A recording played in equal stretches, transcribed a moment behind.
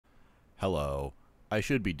hello, I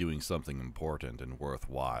should be doing something important and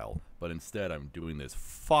worthwhile, but instead I'm doing this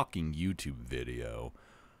fucking YouTube video.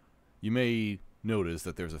 You may notice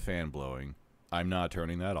that there's a fan blowing. I'm not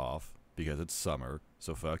turning that off because it's summer,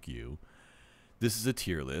 so fuck you. This is a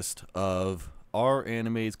tier list of our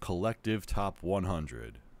anime's collective top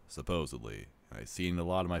 100, supposedly. I've seen a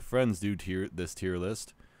lot of my friends do this tier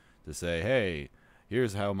list to say, hey,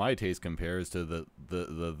 here's how my taste compares to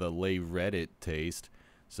the lay Reddit taste,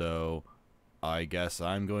 so I guess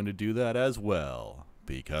I'm going to do that as well,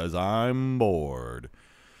 because I'm bored.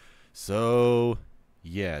 So,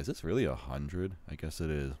 yeah, is this really 100? I guess it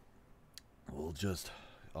is. I'll just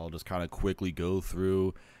kind of quickly go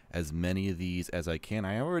through as many of these as I can.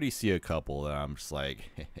 I already see a couple that I'm just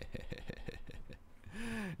like,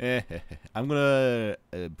 I'm going to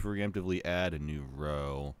preemptively add a new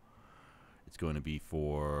row. It's going to be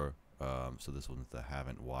for, so this one's the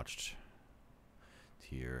haven't watched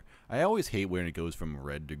tier. I always hate when it goes from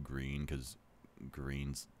red to green because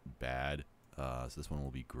green's bad. So this one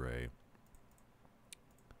will be gray.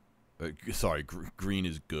 Sorry, green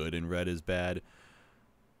is good and red is bad.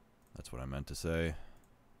 That's what I meant to say.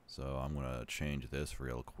 So I'm going to change this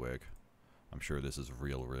real quick. I'm sure this is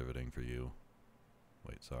real riveting for you.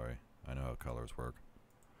 Wait, sorry. I know how colors work.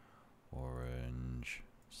 Orange.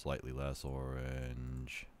 Slightly less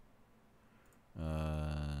orange.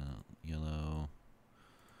 Yellow.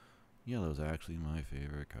 Yellow's actually my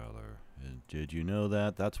favorite color. Did you know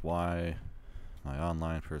that? That's why my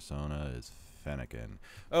online persona is Fennekin.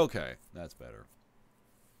 Okay, that's better.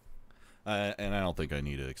 And I don't think I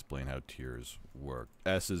need to explain how tiers work.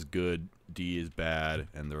 S is good, D is bad,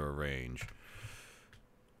 and they're a range.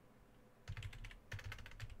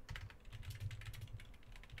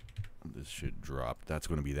 This should drop. That's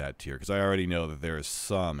going to be that tier, because I already know that there is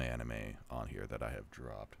some anime on here that I have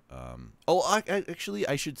dropped. Actually,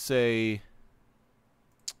 I should say...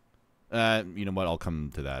 you know what, I'll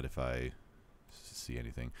come to that if I see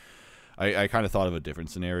anything. I kind of thought of a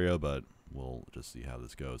different scenario, but we'll just see how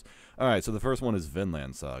this goes. Alright, so the first one is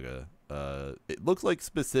Vinland Saga. It looks like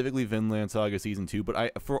specifically Vinland Saga Season 2,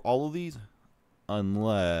 but for all of these,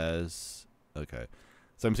 unless... Okay.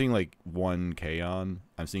 So I'm seeing like one K-On!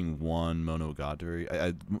 I'm seeing one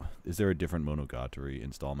Monogatari. Is there a different Monogatari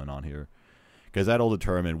installment on here? Because that'll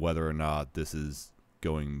determine whether or not this is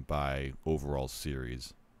going by overall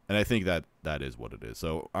series. And I think that is what it is.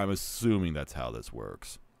 So I'm assuming that's how this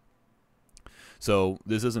works. So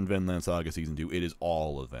this isn't Vinland Saga Season 2. It is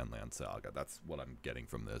all of Vinland Saga. That's what I'm getting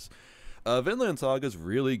from this. Vinland Saga is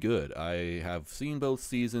really good. I have seen both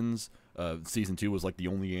seasons. Season 2 was like the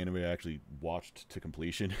only anime I actually watched to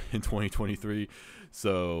completion in 2023.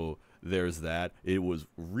 So there's that. It was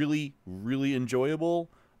really, really enjoyable.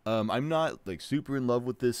 I'm not like super in love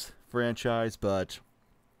with this franchise, but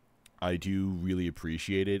I do really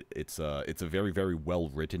appreciate it. It's a very, very well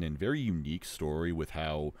written and very unique story with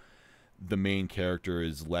how the main character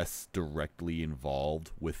is less directly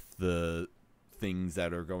involved with the things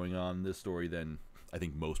that are going on in this story than I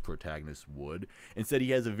think most protagonists would. Instead,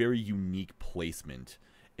 he has a very unique placement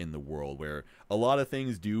in the world where a lot of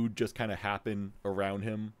things do just kind of happen around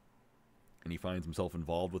him, and he finds himself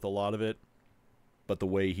involved with a lot of it. But the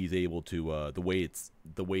way he's able to, the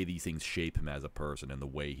way these things shape him as a person, and the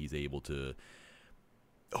way he's able to,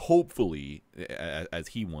 hopefully, as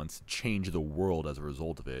he wants, change the world as a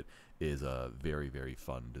result of it, is very, very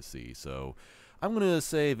fun to see. So I'm gonna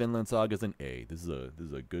say Vinland Saga is an A. This is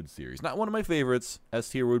a good series. Not one of my favorites. S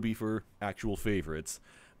tier would be for actual favorites,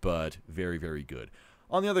 but very, very good.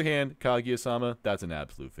 On the other hand, Kaguya-sama, that's an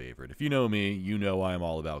absolute favorite. If you know me, you know I'm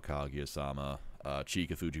all about Kaguya-sama.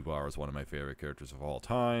 Chika Fujiwara is one of my favorite characters of all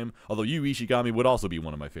time. Although Yu Ishigami would also be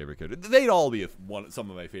one of my favorite characters. They'd all be some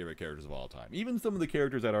of my favorite characters of all time. Even some of the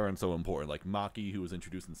characters that aren't so important, like Maki, who was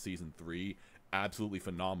introduced in Season 3. Absolutely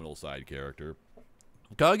phenomenal side character.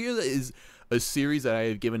 Kaguya is a series that I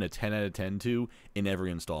have given a 10 out of 10 to in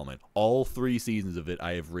every installment. All 3 seasons of it,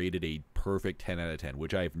 I have rated a perfect 10 out of 10,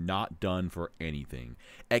 which I have not done for anything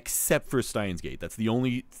except for Steins Gate. That's the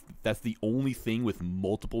only thing with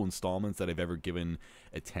multiple installments that I've ever given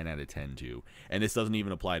a 10 out of 10 to. And this doesn't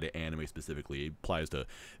even apply to anime specifically. It applies to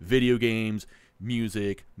video games,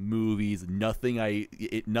 music, movies. Nothing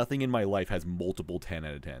in my life has multiple 10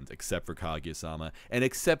 out of 10s except for Kaguya-sama and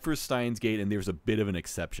except for Steins Gate, and there's a bit of an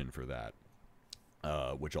exception for that,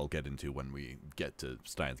 which I'll get into when we get to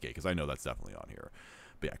Steins Gate, because I know that's definitely on here.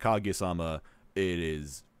 But yeah, Kaguya-sama, it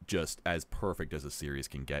is just as perfect as a series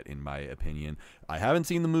can get, in my opinion. I haven't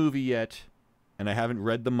seen the movie yet, and I haven't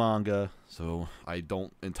read the manga, so I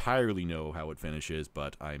don't entirely know how it finishes,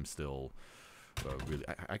 but I'm still really,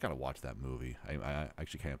 I gotta watch that movie. I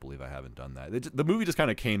actually can't believe I haven't done that. The movie just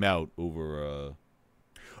kind of came out over.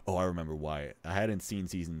 Oh, I remember why. I hadn't seen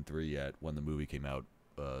season 3 yet when the movie came out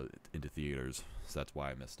into theaters, so that's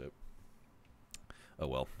why I missed it. Oh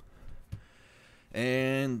well.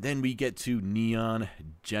 And then we get to Neon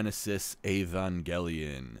Genesis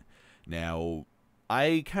Evangelion. Now,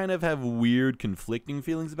 I kind of have weird conflicting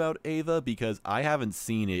feelings about Eva because I haven't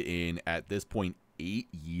seen it in, at this point, 8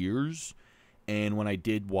 years. And when I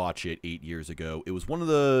did watch it 8 years ago, it was one of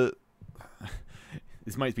the...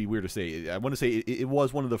 This might be weird to say. I want to say it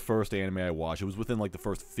was one of the first anime I watched. It was within like the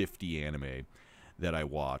first 50 anime that I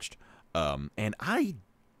watched. And I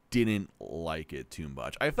didn't like it too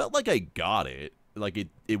much. I felt like I got it. Like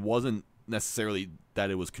it wasn't necessarily that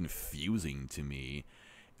it was confusing to me.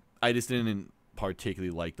 I just didn't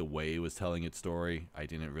particularly like the way it was telling its story. I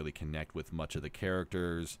didn't really connect with much of the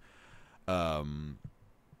characters. And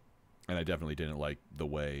I definitely didn't like the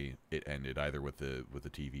way it ended, either with the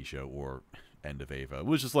TV show or end of Eva. It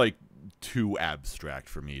was just like too abstract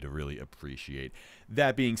for me to really appreciate.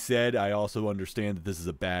 That being said, I also understand that this is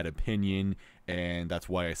a bad opinion, and that's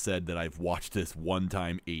why I said that I've watched this one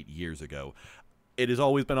time 8 years ago. It has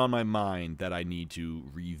always been on my mind that I need to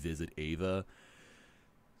revisit Eva.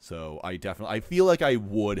 So I feel like I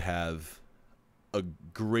would have a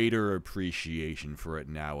greater appreciation for it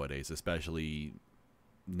nowadays, especially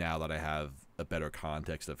now that I have a better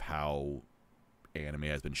context of how anime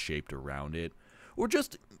has been shaped around it, or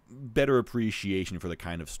just better appreciation for the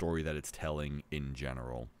kind of story that it's telling in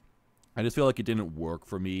general. I just feel like it didn't work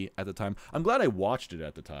for me at the time. I'm glad I watched it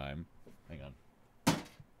at the time. Hang on. Did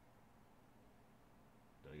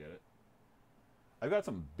I get it? I've got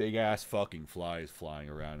some big-ass fucking flies flying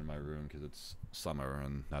around in my room because it's summer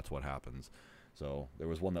and that's what happens. So there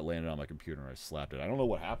was one that landed on my computer and I slapped it. I don't know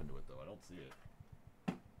what happened to it, though. I don't see it.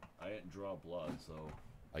 I didn't draw blood, so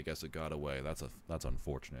I guess it got away. That's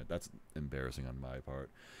unfortunate. That's embarrassing on my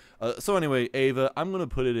part. So anyway, Eva, I'm going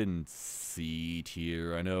to put it in C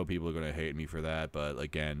tier. I know people are going to hate me for that, but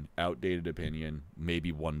again, outdated opinion.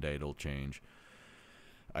 Maybe one day it'll change.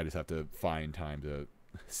 I just have to find time to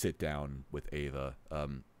sit down with Eva.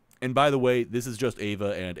 And by the way, this is just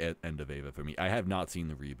Eva and end of Eva for me. I have not seen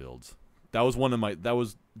the rebuilds. That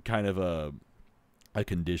was kind of a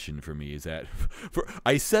condition for me, is that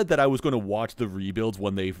I said that I was going to watch the rebuilds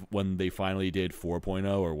when they finally did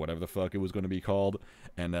 4.0 or whatever the fuck it was going to be called,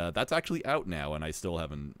 and that's actually out now, and I still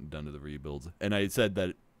haven't done the rebuilds. And I said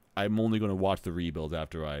that I'm only going to watch the rebuilds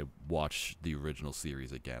after I watch the original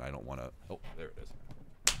series again. I don't want to. Oh, there it is.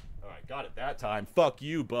 All right, got it that time. Fuck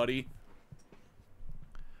you, buddy.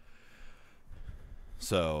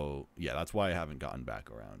 So yeah, that's why I haven't gotten back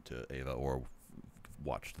around to Eva or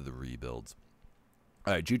watched the rebuilds.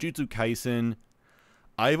 Alright, Jujutsu Kaisen.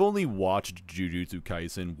 I've only watched Jujutsu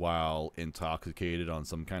Kaisen while intoxicated on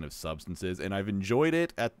some kind of substances, and I've enjoyed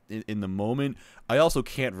it in the moment. I also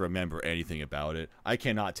can't remember anything about it. I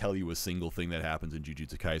cannot tell you a single thing that happens in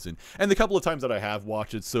Jujutsu Kaisen. And the couple of times that I have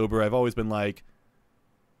watched it sober, I've always been like,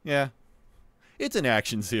 yeah, it's an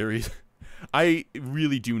action series. I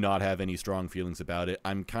really do not have any strong feelings about it.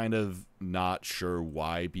 I'm kind of not sure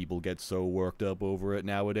why people get so worked up over it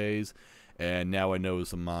nowadays. And now I know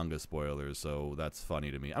some manga spoilers, so that's funny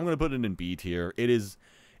to me. I'm going to put it in B tier. It is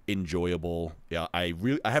enjoyable. Yeah, I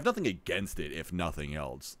have nothing against it, if nothing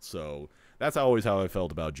else. So that's always how I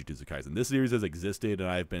felt about Jujutsu Kaisen. This series has existed, and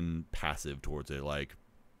I've been passive towards it. Like,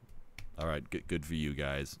 all right, good for you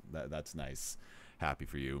guys. That's nice. Happy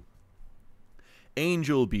for you.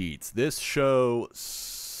 Angel Beats. This show,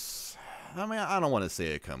 I mean, I don't want to say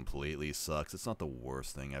it completely sucks. It's not the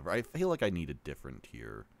worst thing ever. I feel like I need a different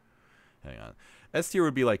tier. Hang on. S tier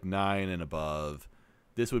would be like 9 and above.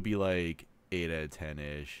 This would be like 8 out of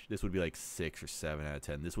 10-ish. This would be like 6 or 7 out of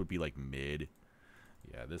 10. This would be like mid.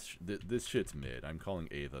 Yeah, this shit's mid. I'm calling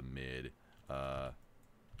Ava mid. And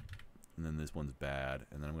then this one's bad.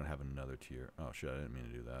 And then I'm going to have another tier. Oh, shit, I didn't mean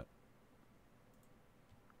to do that.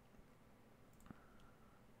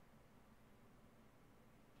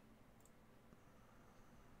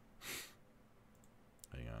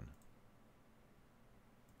 Hang on.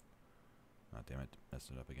 Oh, damn it.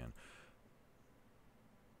 Messed it up again.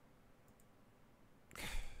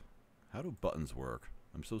 How do buttons work?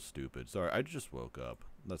 I'm so stupid. Sorry, I just woke up.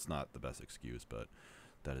 That's not the best excuse, but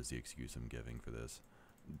that is the excuse I'm giving for this.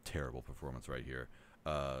 Terrible performance right here.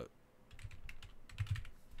 I'll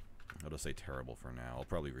just say terrible for now. I'll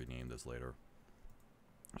probably rename this later,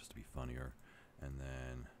 just to be funnier. And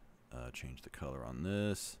then change the color on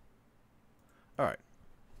this. Alright.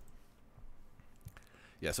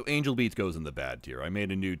 Yeah, so Angel Beats goes in the bad tier. I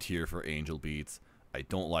made a new tier for Angel Beats. I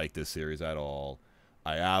don't like this series at all.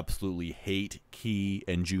 I absolutely hate Key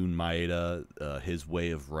and Jun Maeda, his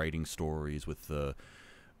way of writing stories with the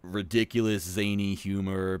ridiculous zany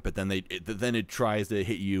humor, but then then it tries to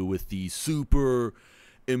hit you with these super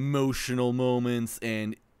emotional moments,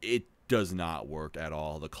 and it does not work at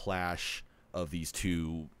all. The clash of these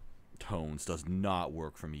two tones does not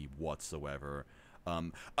work for me whatsoever.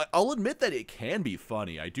 I'll admit that it can be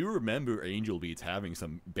funny. I do remember Angel Beats having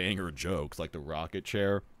some banger jokes, like the rocket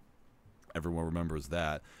chair. Everyone remembers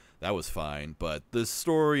that. That was fine. But the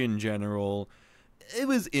story in general, it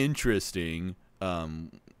was interesting.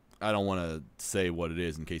 I don't want to say what it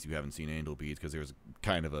is in case you haven't seen Angel Beats, because there's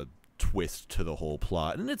kind of a twist to the whole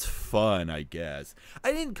plot, and it's fun, I guess.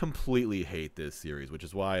 I didn't completely hate this series, which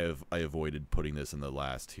is why I avoided putting this in the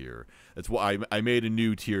last tier. That's why I made a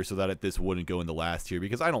new tier so that this wouldn't go in the last tier,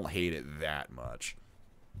 because I don't hate it that much.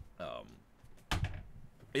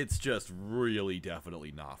 It's just really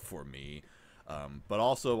definitely not for me. But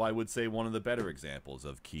also, I would say one of the better examples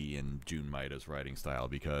of Key and Jun Maeda's writing style,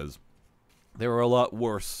 because there are a lot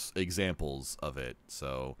worse examples of it.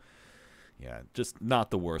 So yeah, just not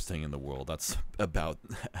the worst thing in the world. That's about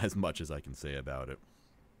as much as I can say about it.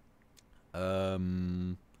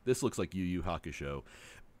 This looks like Yu Yu Hakusho.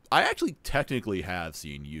 I actually technically have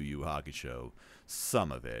seen Yu Yu Hakusho,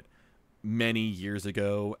 some of it, many years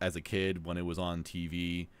ago as a kid when it was on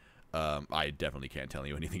TV. I definitely can't tell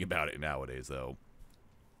you anything about it nowadays, though.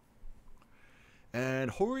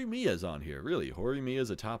 And Horimiya's on here. Really, Horimiya's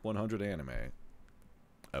a top 100 anime.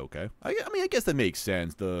 Okay. I mean, I guess that makes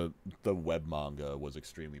sense. The web manga was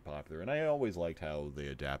extremely popular, and I always liked how they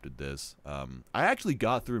adapted this. I actually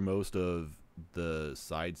got through most of the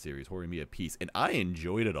side series, Horimiya Peace, and I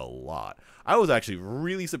enjoyed it a lot. I was actually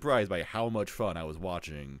really surprised by how much fun I was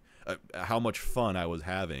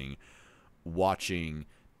having watching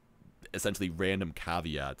essentially random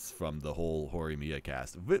caveats from the whole Horimiya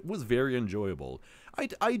cast. It was very enjoyable.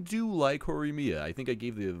 I do like Horimiya. I think I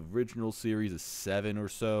gave the original series a 7 or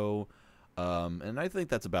so, and I think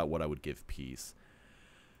that's about what I would give Peace.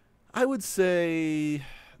 I would say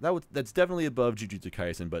that's definitely above Jujutsu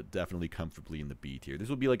Kaisen, but definitely comfortably in the B tier. This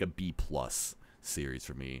would be like a B+ series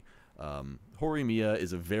for me. Horimiya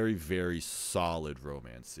is a very, very solid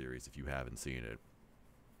romance series if you haven't seen it.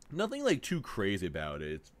 Nothing like too crazy about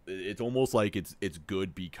it. It's almost like it's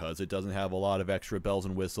good because it doesn't have a lot of extra bells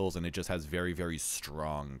and whistles, and it just has very, very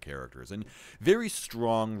strong characters and very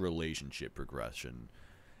strong relationship progression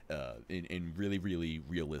in really, really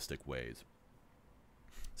realistic ways.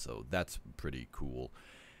 So that's pretty cool.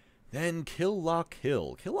 Then Kill La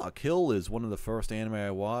Kill. Kill La Kill is one of the first anime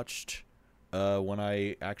I watched when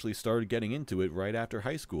I actually started getting into it right after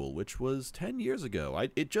high school, which was 10 years ago.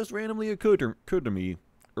 It just randomly occurred to me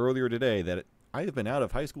earlier today that I have been out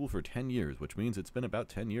of high school for 10 years, which means it's been about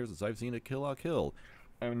 10 years since I've seen a Kill La Kill.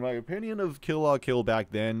 And my opinion of Kill La Kill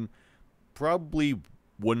back then probably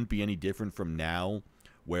wouldn't be any different from now,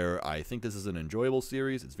 where I think this is an enjoyable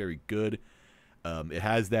series. It's very good. It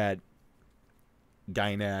has that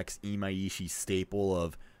Gainax Imaishi staple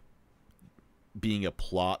of being a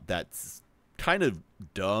plot that's kind of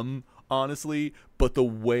dumb, honestly, but the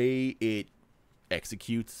way it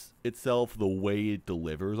executes itself, the way it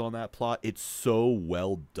delivers on that plot, it's so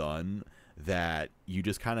well done that you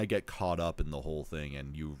just kind of get caught up in the whole thing,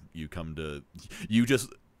 and you just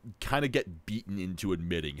kind of get beaten into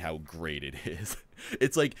admitting how great it is.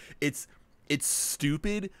 It's like it's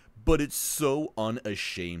stupid, but it's so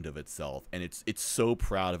unashamed of itself, and it's so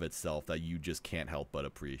proud of itself that you just can't help but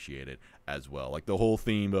appreciate it as well. Like the whole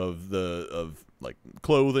theme of like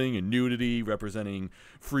clothing and nudity representing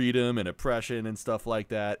freedom and oppression and stuff like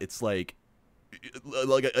that. It's like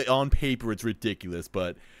on paper it's ridiculous,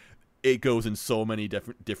 but it goes in so many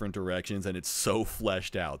different directions, and it's so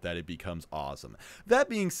fleshed out that it becomes awesome. That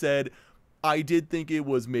being said, I did think it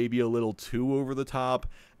was maybe a little too over the top.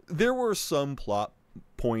 There were some plot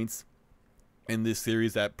points in this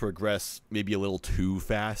series that progress maybe a little too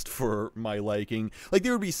fast for my liking. Like,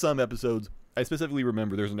 there would be some episodes, I specifically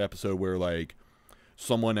remember there's an episode where, like,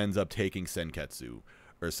 someone ends up taking Senketsu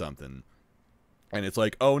or something, and it's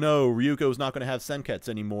like, oh no, Ryuko's not going to have Senketsu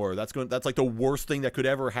anymore. That's like the worst thing that could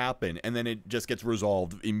ever happen, and then it just gets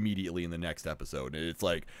resolved immediately in the next episode. And it's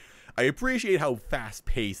like, I appreciate how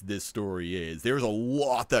fast-paced this story is. There's a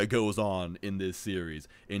lot that goes on in this series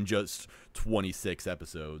in just 26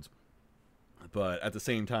 episodes. But at the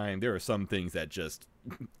same time, there are some things that just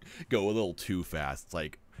go a little too fast. It's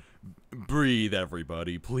like, breathe,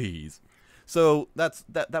 everybody, please. So that's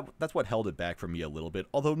what held it back for me a little bit.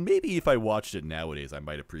 Although maybe if I watched it nowadays, I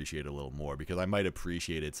might appreciate it a little more, because I might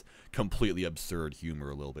appreciate its completely absurd humor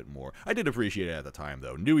a little bit more. I did appreciate it at the time,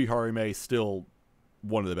 though. Nui Harime, still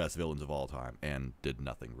one of the best villains of all time, and did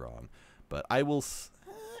nothing wrong. But I will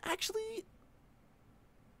actually,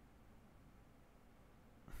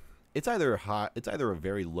 it's either a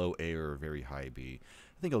very low A or a very high B.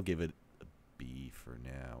 I think I'll give it a B for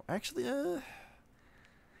now. Actually,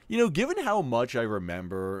 you know, given how much I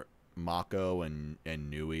remember Mako and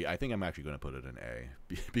Nui, I think I'm actually going to put it in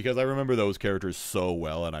A, because I remember those characters so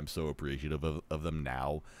well, and I'm so appreciative of them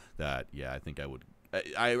now that, yeah, I think I would.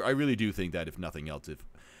 I really do think that, if nothing else, if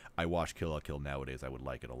I watch Kill la Kill nowadays, I would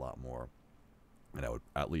like it a lot more, and I would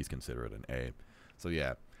at least consider it an A. So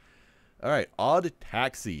yeah. All right, Odd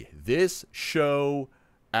Taxi. This show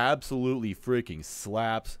absolutely freaking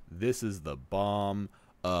slaps. This is the bomb.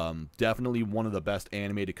 Definitely one of the best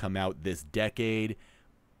anime to come out this decade.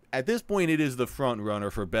 At this point, it is the front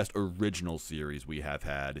runner for best original series we have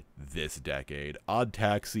had this decade. Odd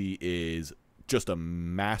Taxi is just a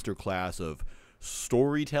masterclass of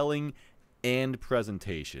storytelling and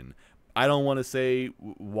presentation. I don't want to say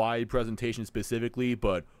why presentation specifically,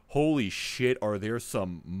 but holy shit, are there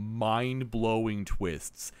some mind-blowing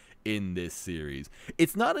twists in this series.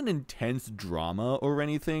 It's not an intense drama or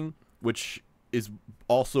anything, which is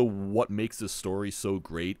also what makes the story so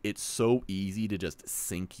great. It's so easy to just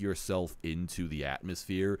sink yourself into the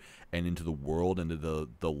atmosphere and into the world and into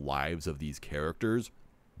the lives of these characters.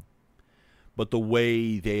 But the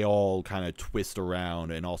way they all kind of twist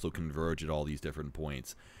around and also converge at all these different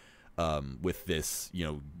points, with this, you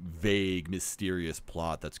know, vague, mysterious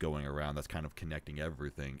plot that's going around that's kind of connecting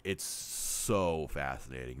everything. It's so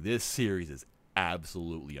fascinating. This series is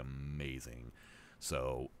absolutely amazing.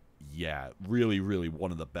 So, yeah, really, really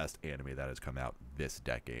one of the best anime that has come out this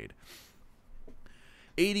decade.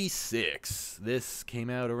 86. This came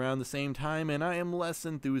out around the same time, and I am less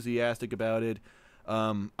enthusiastic about it.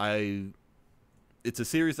 It's a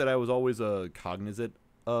series that I was always cognizant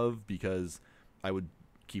of, because I would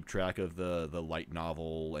keep track of the light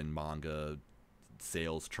novel and manga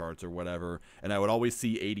sales charts or whatever, and I would always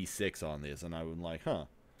see 86 on this, and I would like,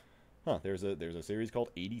 there's a series called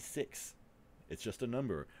 86. It's just a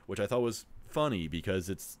number, which I thought was funny,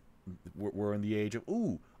 because we're in the age of,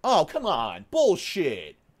 oh, come on,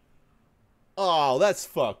 bullshit. Oh, that's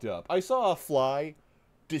fucked up. I saw a fly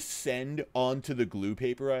descend onto the glue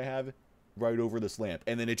paper I have right over this lamp,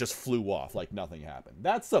 and then it just flew off like nothing happened.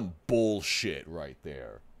 That's some bullshit right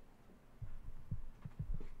there.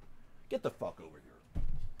 Get the fuck over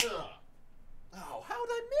here. Ugh. Oh, how'd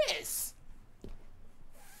I miss?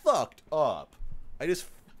 Fucked up.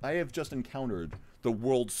 I have just encountered the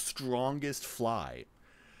world's strongest fly.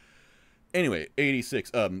 Anyway, 86.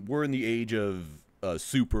 We're in the age of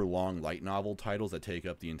super long light novel titles that take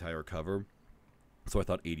up the entire cover. So I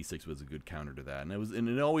thought 86 was a good counter to that, and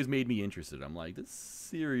it always made me interested. I'm like, this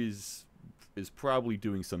series is probably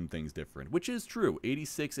doing some things different, which is true.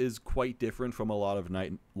 86 is quite different from a lot of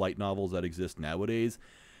light novels that exist nowadays,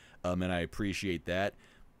 and I appreciate that.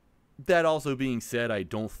 That also being said, I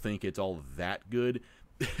don't think it's all that good.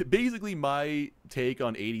 Basically, my take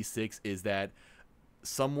on 86 is that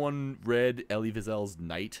someone read Elie Wiesel's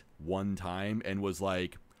Night one time and was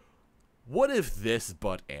like, what if this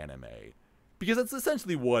but anime? Because that's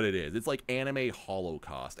essentially what it is. It's like anime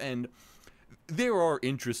holocaust. And there are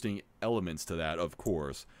interesting elements to that, of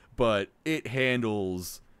course, but it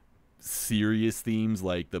handles serious themes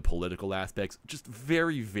like the political aspects just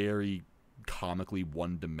very, very comically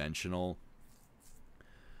one-dimensional.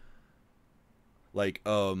 Like,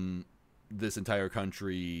 this entire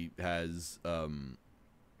country has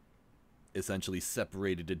essentially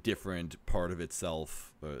separated a different part of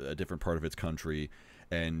itself, a different part of its country,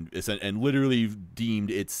 and literally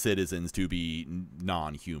deemed its citizens to be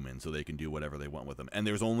non-human, so they can do whatever they want with them. And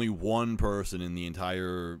there's only one person in the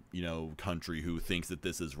entire, you know, country who thinks that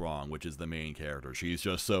this is wrong, which is the main character. She's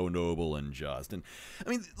just so noble and just. And I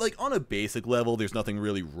mean, like, on a basic level, there's nothing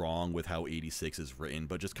really wrong with how 86 is written,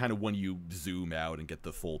 but just kind of when you zoom out and get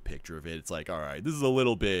the full picture of it, it's like, all right, this is a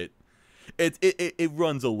little bit. It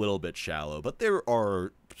runs a little bit shallow, but there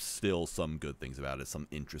are still some good things about it, some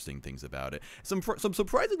interesting things about it, some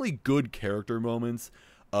surprisingly good character moments,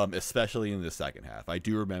 especially in the second half. I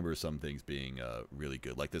do remember some things being really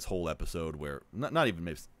good, like this whole episode where not even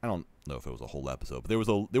maybe, I don't know if it was a whole episode, but there was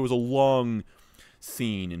a long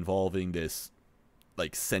scene involving this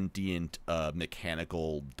like sentient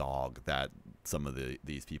mechanical dog that some of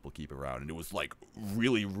these people keep around, and it was like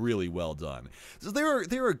really, really well done. So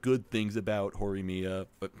there are good things about Horimiya,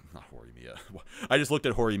 but not Horimiya. I just looked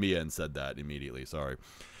at Horimiya and said that immediately. Sorry.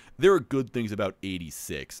 There are good things about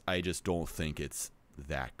 86. I just don't think it's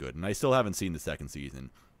that good, and I still haven't seen the second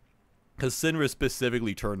season. Because Sinra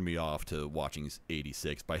specifically turned me off to watching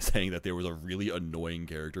 86 by saying that there was a really annoying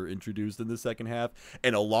character introduced in the second half,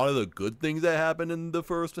 and a lot of the good things that happened in the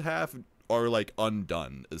first half are like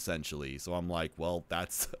undone essentially. So I'm like, well,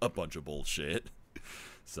 that's a bunch of bullshit.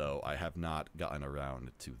 So I have not gotten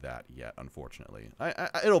around to that yet, unfortunately.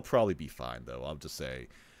 It'll probably be fine though. I'll just say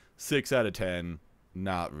 6 out of 10.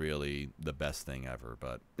 Not really the best thing ever,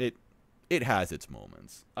 but it has its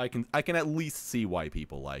moments. I can at least see why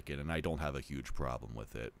people like it, and I don't have a huge problem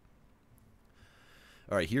with it.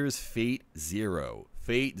 All right, here's Fate Zero.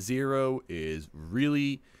 Fate Zero is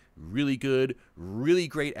really, really good, really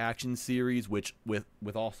great action series, which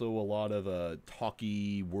with also a lot of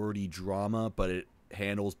talky, wordy drama, but it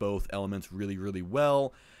handles both elements really, really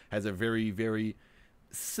well. Has a very, very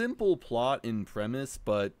simple plot in premise,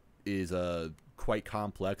 but is quite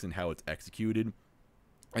complex in how it's executed.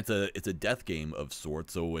 It's a death game of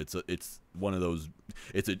sorts, so it's one of those.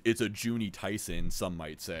 It's a Junie Tyson, some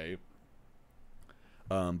might say.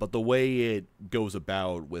 But the way it goes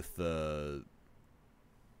about with the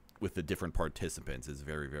different participants is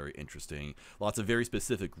very, very interesting. Lots of very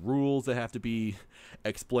specific rules that have to be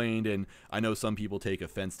explained, and I know some people take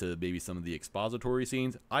offense to maybe some of the expository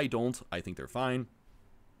scenes. I don't. I think they're fine.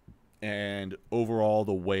 And overall,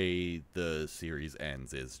 the way the series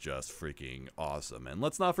ends is just freaking awesome. And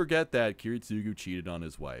let's not forget that Kiritsugu cheated on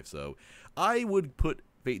his wife. So I would put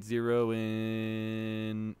Fate Zero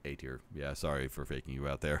in A tier. Yeah, sorry for faking you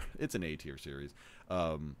out there. It's an A tier series.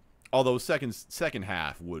 Although second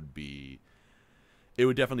half would be, it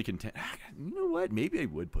would definitely contend. You know what? Maybe I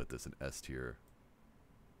would put this in S tier.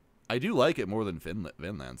 I do like it more than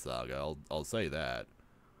Vinland Saga. I'll say that.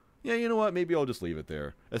 Yeah, you know what? Maybe I'll just leave it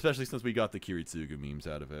there. Especially since we got the Kiritsugu memes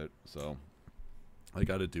out of it. So I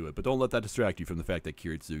gotta do it. But don't let that distract you from the fact that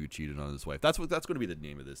Kiritsugu cheated on his wife. That's gonna be the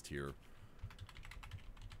name of this tier.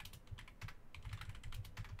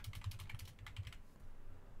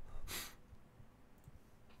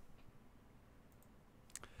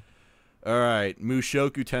 Alright,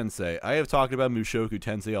 Mushoku Tensei. I have talked about Mushoku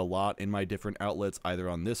Tensei a lot in my different outlets, either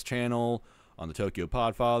on this channel, on the Tokyo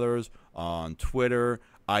Podfathers, on Twitter.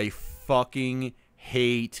 I fucking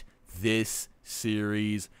hate this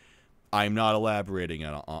series. I'm not elaborating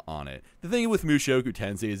on it. The thing with Mushoku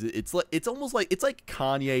Tensei is it's almost like it's like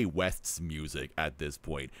Kanye West's music at this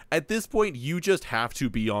point. At this point, you just have to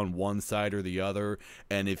be on one side or the other,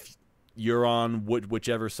 and if you're on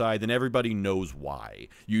whichever side, then everybody knows why.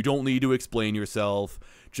 You don't need to explain yourself,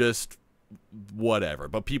 just whatever.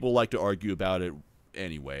 But people like to argue about it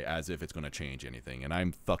anyway, as if it's going to change anything, and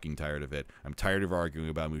I'm fucking tired of it. I'm tired of arguing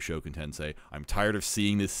about Mushoku Tensei. I'm tired of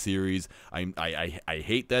seeing this series. I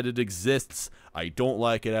hate that it exists. I don't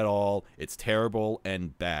like it at all. It's terrible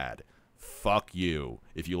and bad. Fuck you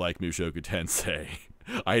if you like Mushoku Tensei.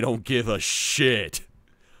 I don't give a shit.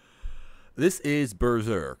 This is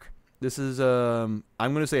Berserk. This is, I'm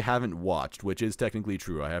going to say haven't watched, which is technically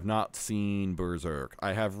true. I have not seen Berserk.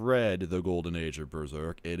 I have read The Golden Age of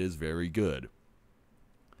Berserk. It is very good.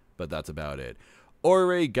 But that's about it.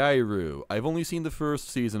 Oregairu. I've only seen the first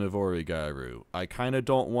season of Oregairu. I kind of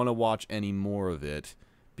don't want to watch any more of it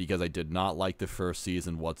because I did not like the first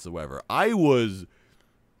season whatsoever. I was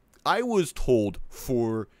told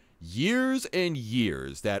for years and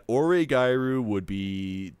years that Oregairu would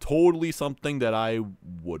be totally something that I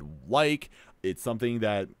would like. It's something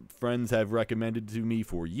that friends have recommended to me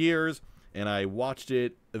for years, and I watched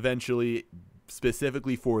it eventually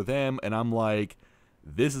specifically for them, and I'm like,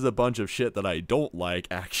 this is a bunch of shit that I don't like,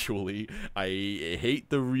 actually. I hate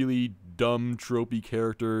the really dumb, tropey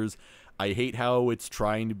characters. I hate how it's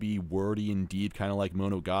trying to be wordy and deep, kind of like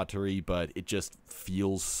Monogatari, but it just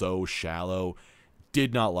feels so shallow.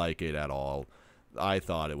 Did not like it at all. I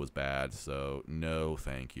thought it was bad, so no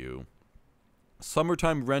thank you.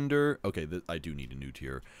 Summertime Render. Okay, I do need a new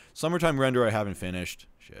tier. Summertime Render I haven't finished.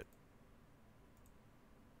 Shit.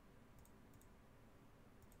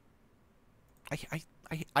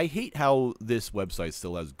 I hate how this website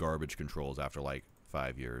still has garbage controls after like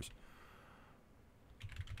 5 years.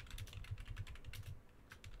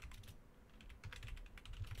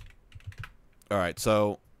 Alright,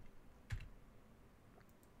 so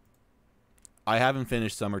I haven't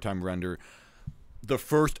finished Summertime Render. The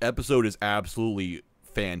first episode is absolutely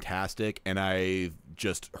fantastic, and I've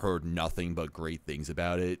just heard nothing but great things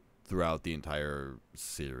about it throughout the entire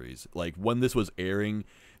series. Like, when this was airing,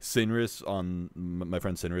 Sinris, on my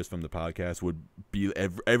friend Sinris from the podcast, would be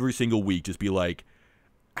every single week just be like,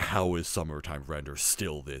 how is Summertime Render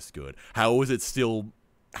still this good? How does it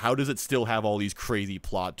still have all these crazy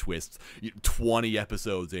plot twists 20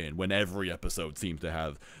 episodes in, when every episode seems to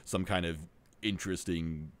have some kind of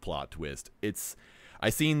interesting plot twist? I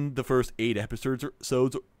seen the first 8 episodes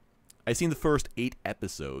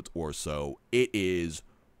or so. It is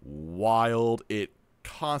wild. It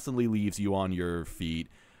constantly leaves you on your feet,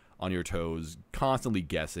 on your toes, constantly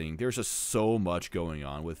guessing. There's just so much going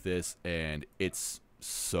on with this, and it's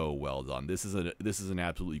so well done. This is an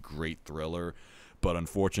absolutely great thriller, but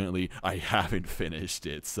unfortunately I haven't finished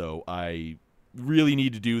it, so I really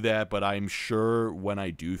need to do that. But I'm sure when I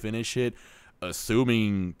do finish it,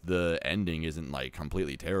 assuming the ending isn't like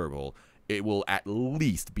completely terrible, it will at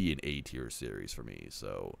least be an A-tier series for me.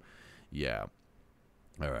 So yeah.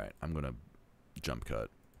 All right, I'm gonna jump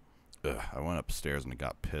cut. I went upstairs and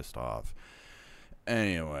got pissed off.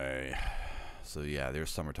 Anyway, so yeah,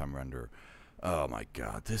 there's Summertime Render. Oh my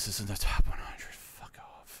god, this is in the top 100. Fuck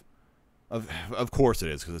off. Of course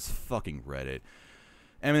it is, because it's fucking Reddit.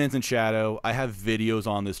 Eminence in Shadow. I have videos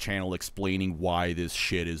on this channel explaining why this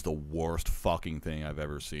shit is the worst fucking thing I've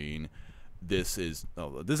ever seen. This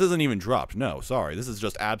isn't even dropped. No, sorry. This is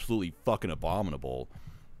just absolutely fucking abominable.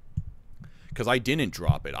 Because I didn't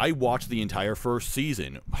drop it. I watched the entire first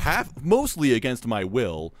season, mostly against my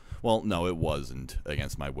will. Well, no, it wasn't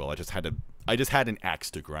against my will. I just had an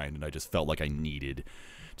axe to grind, and I just felt like I needed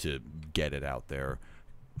to get it out there.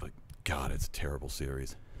 But god, it's a terrible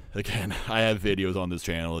series. Again, I have videos on this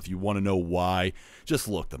channel. If you want to know why, just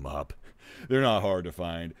look them up. They're not hard to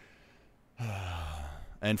find.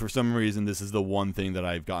 And for some reason, this is the one thing that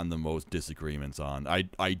I've gotten the most disagreements on.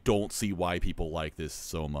 I don't see why people like this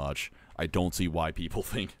so much. I don't see why people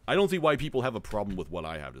have a problem with what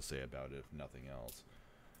I have to say about it, if nothing else.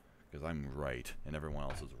 Because I'm right, and everyone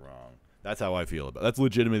else is wrong. That's how I feel about it. That's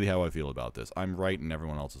legitimately how I feel about this. I'm right, and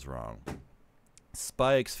everyone else is wrong.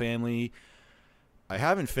 Spy X Family. I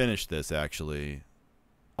haven't finished this, actually.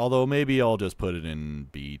 Although, maybe I'll just put it in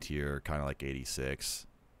B tier, kind of like 86.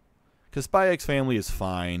 Because Spy X Family is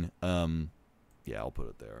fine. Yeah, I'll put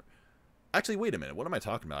it there. Actually, wait a minute. What am I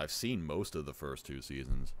talking about? I've seen most of the first 2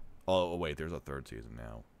 seasons. Oh, wait, there's a 3rd season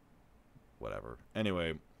now. Whatever.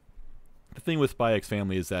 Anyway, the thing with Spy X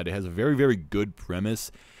Family is that it has a very, very good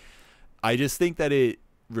premise. I just think that it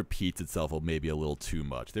repeats itself maybe a little too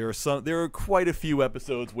much. There are quite a few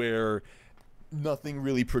episodes where nothing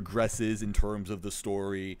really progresses in terms of the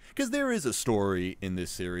story. Because there is a story in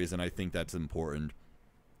this series, and I think that's important.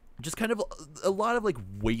 Just kind of a lot of like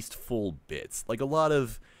wasteful bits, like a lot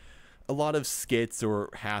of skits or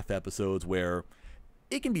half episodes where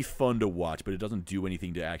it can be fun to watch, but it doesn't do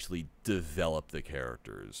anything to actually develop the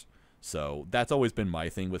characters. So that's always been my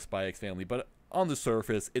thing with Spy X Family. But on the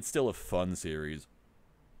surface, it's still a fun series.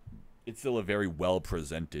 It's still a very well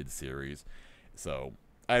presented series. So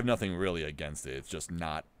I have nothing really against it. It's just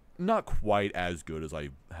not quite as good as I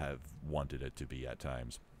have wanted it to be at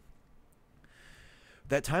times.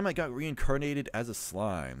 That time I got reincarnated as a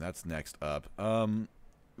slime. That's next up.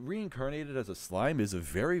 Reincarnated as a Slime is a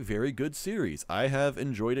very, very good series. I have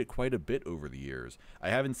enjoyed it quite a bit over the years. I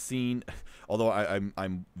haven't seen, although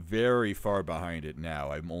I'm very far behind it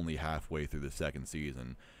now. I'm only halfway through the 2nd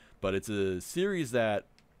season. But it's a series that,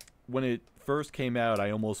 when it first came out, I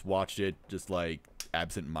almost watched it just like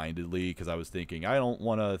absent-mindedly, because I was thinking, I don't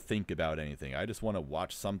want to think about anything. I just want to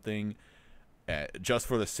watch something just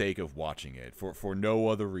for the sake of watching it, for no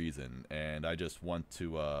other reason. And I just want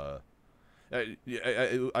to...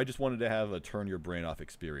 I just wanted to have a turn your brain off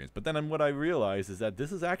experience. But then what I realized is that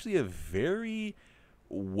this is actually a very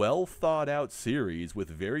well thought out series with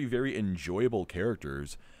very, very enjoyable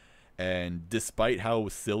characters. And despite how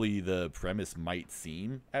silly the premise might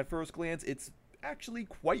seem at first glance, it's actually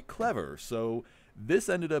quite clever. So this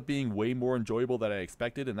ended up being way more enjoyable than I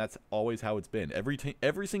expected, and that's always how it's been.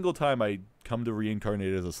 Every single time I come to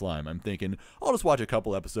Reincarnated as a Slime, I'm thinking, I'll just watch a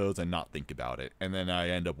couple episodes and not think about it. And then I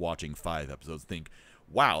end up watching 5 episodes, think,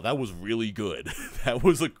 wow, that was really good. That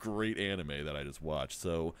was a great anime that I just watched.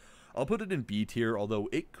 So I'll put it in B tier, although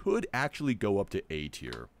it could actually go up to A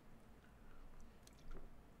tier.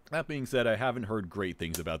 That being said, I haven't heard great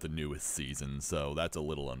things about the newest season, so that's a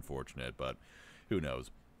little unfortunate, but who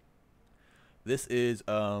knows. This is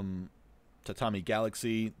Tatami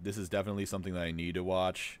Galaxy. This is definitely something that I need to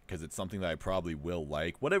watch, because it's something that I probably will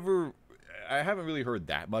like. I haven't really heard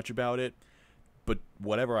that much about it, but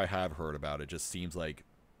whatever I have heard about it just seems like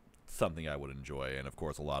something I would enjoy. And of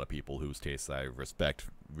course, a lot of people whose tastes I respect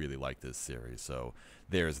really like this series, so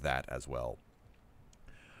there's that as well.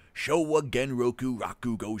 Showa Genroku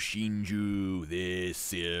Rakugo Shinju. This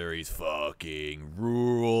series fucking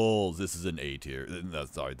rules. This is an A tier. No,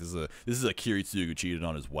 sorry, this is a Kiritsugu cheated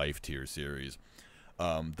on his wife tier series.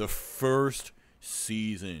 The first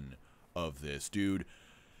season of this, dude.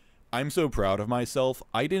 I'm so proud of myself.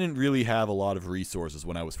 I didn't really have a lot of resources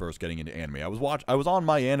when I was first getting into anime. I was on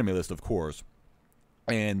my anime list, of course,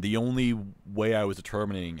 and the only way I was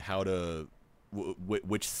determining how to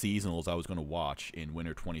which seasonals I was going to watch in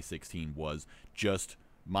winter 2016 was just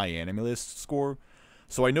my anime list score.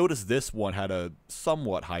 So I noticed this one had a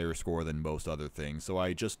somewhat higher score than most other things, so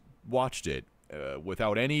I just watched it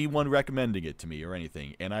without anyone recommending it to me or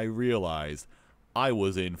anything, and I realized I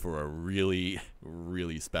was in for a really,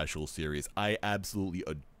 really special series. I absolutely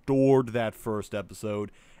adored that first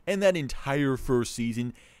episode, and that entire first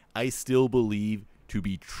season I still believe to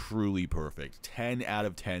be truly perfect. 10 out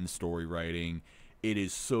of 10 story writing. It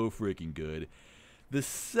is so freaking good. The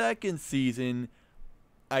second season,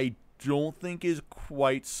 I don't think is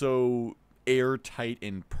quite so airtight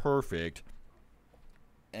and perfect.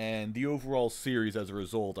 And the overall series, as a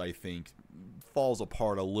result, I think, falls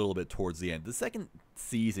apart a little bit towards the end. The second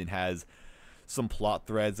season has some plot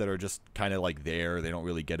threads that are just kind of like there. They don't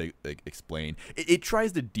really get explained. It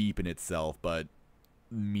tries to deepen itself, but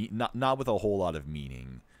not with a whole lot of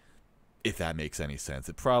meaning, if that makes any sense.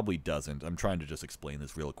 It probably doesn't. I'm trying to just explain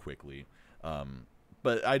this real quickly.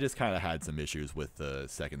 But I just kind of had some issues with the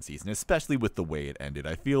second season, especially with the way it ended.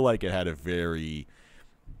 I feel like it had a very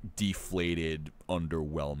deflated,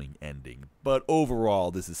 underwhelming ending. But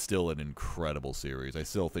overall, this is still an incredible series. I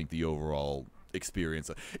still think the overall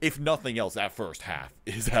experience, if nothing else, that first half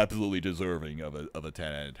is absolutely deserving of a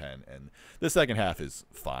 10 out of 10. And the second half is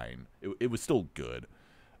fine. It was still good.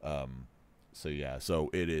 So yeah, so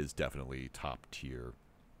it is definitely top tier.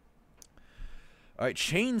 All right,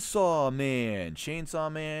 Chainsaw Man.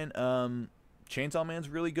 Chainsaw Man's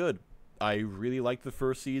really good. I really liked the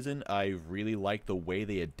first season. I really liked the way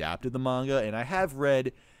they adapted the manga, and I have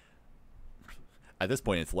read, at this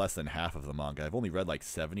point it's less than half of the manga. I've only read like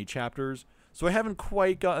 70 chapters, so I haven't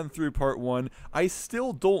quite gotten through part 1. I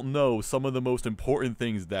still don't know some of the most important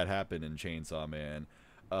things that happen in Chainsaw Man.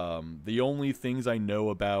 The only things I know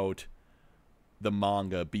about the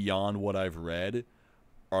manga beyond what I've read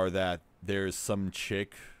are that there's some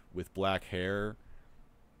chick with black hair.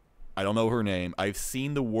 I don't know her name. I've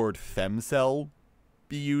seen the word femcel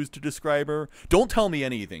be used to describe her. Don't tell me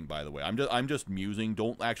anything, by the way. I'm just musing.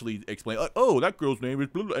 Don't actually explain. Oh, that girl's name is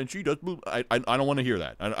blue and she does blue. I don't want to hear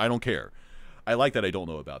that. I don't care. I like that I don't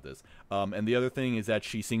know about this. And the other thing is that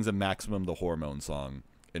she sings a Maximum the Hormone song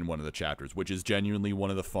in one of the chapters, which is genuinely one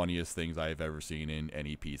of the funniest things I've ever seen in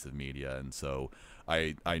any piece of media. And so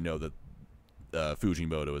I know that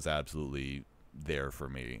Fujimoto is absolutely there for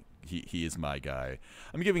me. He is my guy.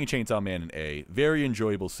 I'm giving Chainsaw Man an A. Very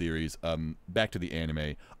enjoyable series. Back to the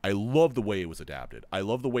anime. I love the way it was adapted. I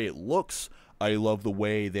love the way it looks. I love the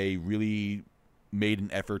way they really made an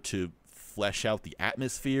effort to flesh out the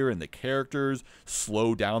atmosphere and the characters,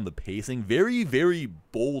 slow down the pacing. Very, very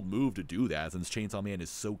bold move to do that, since Chainsaw Man is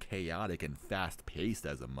so chaotic and fast-paced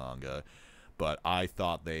as a manga. But I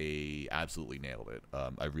thought they absolutely nailed it.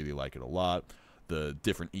 I really like it a lot. The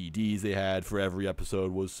different EDs they had for every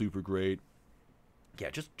episode was super great. Yeah,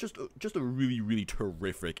 just a really, really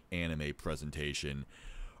terrific anime presentation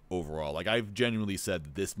overall. Like, I've genuinely said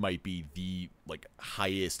that this might be the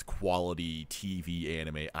highest quality TV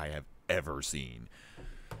anime I have ever seen.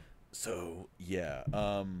 So yeah.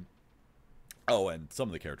 Oh, and some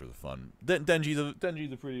of the characters are fun.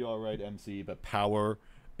 Denji's a pretty alright MC, but Power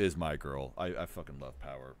is my girl. I fucking love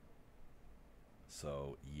Power.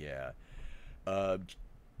 So yeah.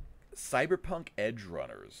 Cyberpunk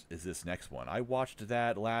Edgerunners is this next one. I watched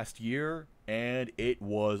that last year, and it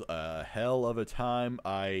was a hell of a time.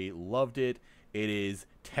 I loved it. It is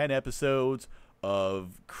 10 episodes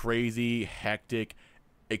of crazy, hectic,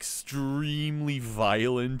 extremely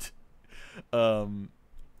violent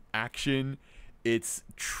action. It's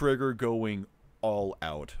Trigger going all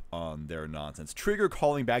out on their nonsense. Trigger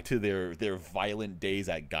calling back to their violent days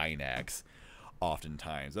at Gainax.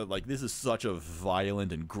 Oftentimes, like, this is such a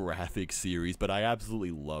violent and graphic series, but I absolutely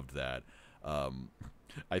loved that.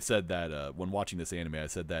 I said that when watching this anime, I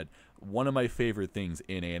said that one of my favorite things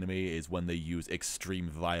in anime is when they use extreme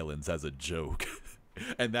violence as a joke.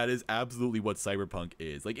 And that is absolutely what Cyberpunk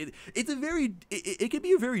is. Like, it can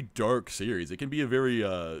be a very dark series. It can be a very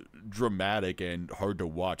dramatic and hard to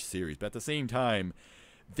watch series, but at the same time,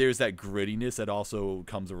 there's that grittiness that also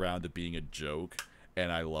comes around to being a joke.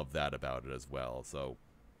 and I love that about it as well. So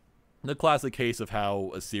the classic case of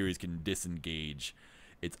how a series can disengage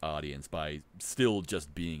its audience by still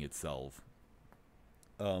just being itself.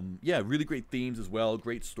 Yeah, really great themes as well.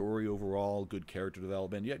 Great story overall. Good character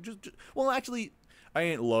development. Yeah, well, actually, I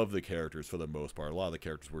didn't love the characters for the most part. A lot of the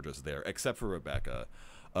characters were just there, except for Rebecca.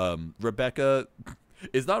 Rebecca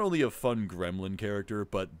is not only a fun gremlin character,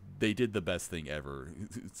 but they did the best thing ever.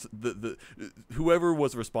 Whoever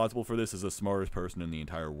was responsible for this is the smartest person in the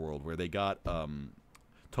entire world, where they got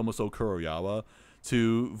Tomoso Kuroyawa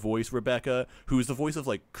to voice Rebecca, who's the voice of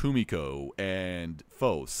like Kumiko and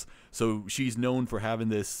Phos. So she's known for having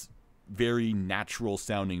this very natural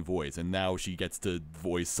sounding voice, and now she gets to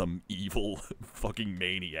voice some evil fucking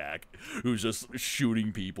maniac who's just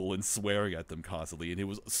shooting people and swearing at them constantly, and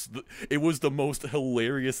it was the most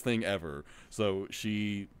hilarious thing ever. So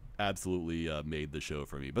she absolutely made the show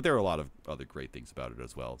for me. But there are a lot of other great things about it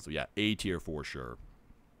as well. So yeah, A tier for sure.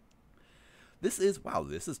 This is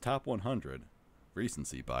top 100.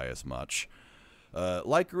 Recency bias much.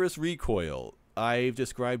 Lycoris Recoil. I've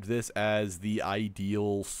described this as the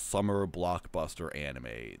ideal summer blockbuster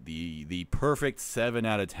anime. The perfect 7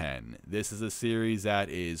 out of 10. This is a series that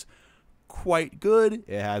is quite good.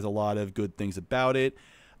 It has a lot of good things about it.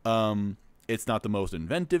 It's not the most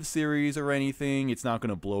inventive series or anything. It's not going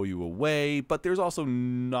to blow you away, but there's also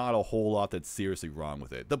not a whole lot that's seriously wrong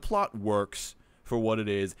with it. The plot works for what it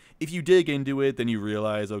is. If you dig into it, then you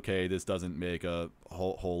realize, okay, this doesn't make a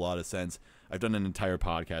whole lot of sense. I've done an entire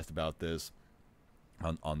podcast about this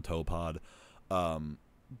on Topod.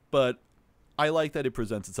 But I like that it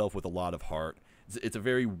presents itself with a lot of heart. It's a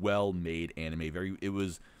very well-made anime.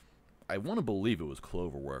 I want to believe it was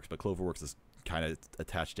Cloverworks, but Cloverworks is kind of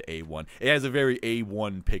attached to A1. It has a very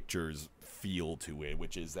A1 Pictures feel to it,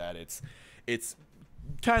 which is that it's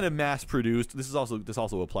kind of mass-produced. This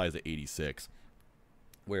also applies to 86,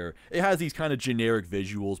 where it has these kind of generic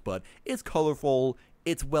visuals, but it's colorful,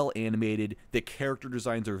 it's well animated, the character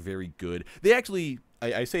designs are very good. They actually,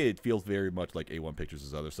 I say it feels very much like A1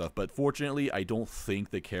 Pictures' other stuff, but fortunately, I don't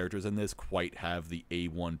think the characters in this quite have the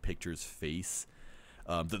A1 Pictures face.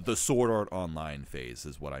 The Sword Art Online phase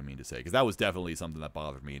is what I mean to say, because that was definitely something that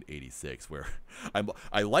bothered me in 86, where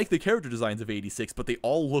I like the character designs of 86, but they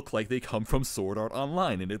all look like they come from Sword Art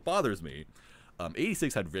Online, and it bothers me.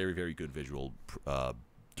 86 had very, very good visual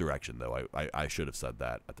direction, though. I should have said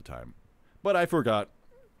that at the time, but I forgot.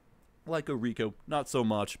 Like Rico, not so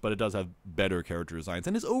much, but it does have better character designs,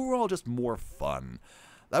 and is overall just more fun.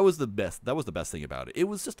 That was the best thing about it. It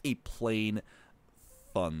was just a plain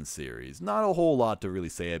fun series. Not a whole lot to really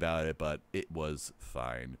say about it, but it was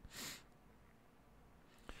fine.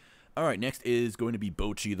 Alright, next is going to be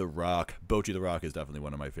Bocchi the Rock. Bocchi the Rock is definitely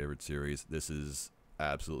one of my favorite series. This is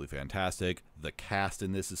absolutely fantastic. The cast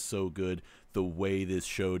in this is so good. The way this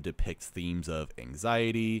show depicts themes of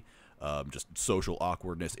anxiety, just social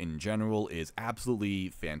awkwardness in general, is absolutely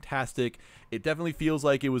fantastic. It definitely feels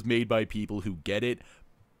like it was made by people who get it,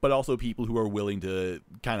 but also people who are willing to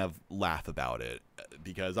kind of laugh about it.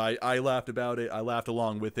 Because I laughed about it, I laughed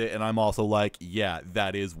along with it, and I'm also like, yeah,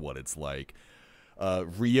 that is what it's like.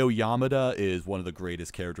 Rio Yamada is one of the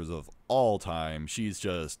greatest characters of all time. She's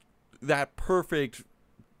just that perfect,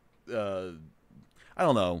 I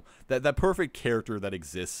don't know, that perfect character that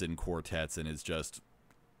exists in quartets and is just,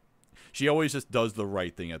 she always just does the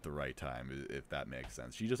right thing at the right time, if that makes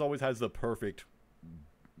sense. She just always has the perfect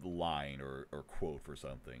line or quote for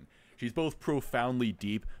something. She's both profoundly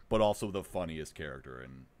deep, but also the funniest character,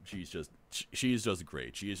 and she's just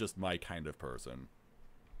great. She is just my kind of person,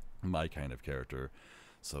 my kind of character.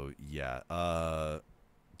 So yeah,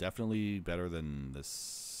 definitely better than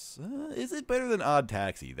this. Is it better than Odd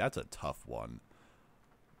Taxi? That's a tough one.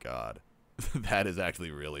 God, that is actually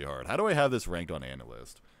really hard. How do I have this ranked on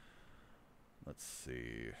AniList? Let's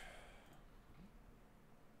see.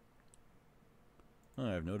 Oh,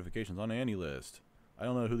 I have notifications on AniList. I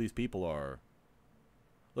don't know who these people are.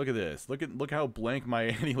 Look at this. Look how blank my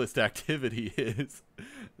AniList activity is.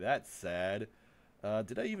 That's sad.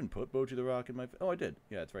 Did I even put Bocchi the Rock in my... Oh, I did.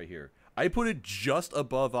 Yeah, it's right here. I put it just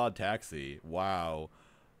above Odd Taxi. Wow.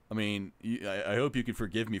 I mean, I hope you can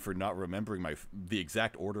forgive me for not remembering the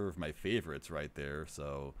exact order of my favorites right there.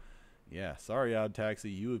 So, yeah. Sorry, Odd Taxi.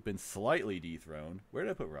 You have been slightly dethroned. Where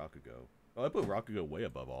did I put Rakugo? Oh, I put Rakugo way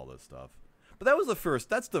above all this stuff. But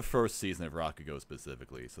that's the first season of Rakugo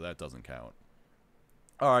specifically, so that doesn't count.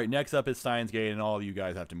 Alright, next up is Steins Gate, and all of you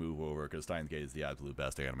guys have to move over, because Steins Gate is the absolute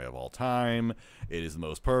best anime of all time. It is the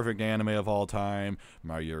most perfect anime of all time.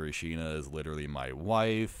 Mayuri Shina is literally my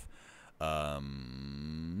wife.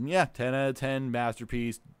 Yeah, 10 out of 10,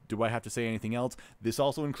 masterpiece. Do I have to say anything else? This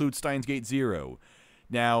also includes Steins Gate Zero.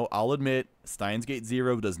 Now, I'll admit, Steins Gate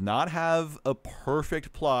Zero does not have a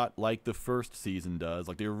perfect plot like the first season does,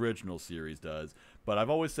 like the original series does. But I've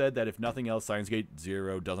always said that if nothing else, Steins Gate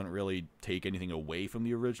Zero doesn't really take anything away from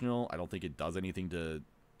the original. I don't think it does anything to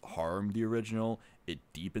harm the original. It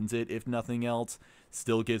deepens it, if nothing else.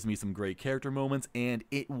 Still gives me some great character moments, and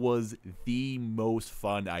it was the most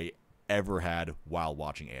fun I ever had while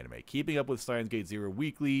watching anime. Keeping up with Steins Gate Zero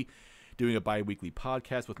weekly, doing a bi-weekly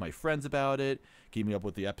podcast with my friends about it, keeping up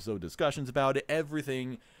with the episode discussions about it,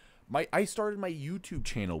 everything. I started my YouTube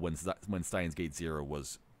channel when Steins Gate Zero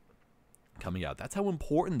was coming out. That's how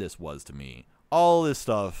important this was to me. All this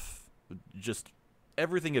stuff, just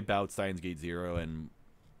everything about Steins Gate Zero and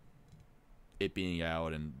it being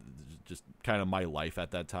out and just kind of my life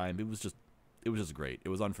at that time, it was just great. It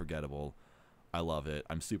was unforgettable. I love it.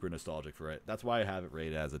 I'm super nostalgic for it. That's why I have it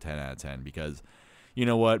rated as a 10 out of 10, because you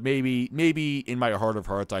know what? Maybe in my heart of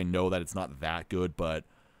hearts, I know that it's not that good, but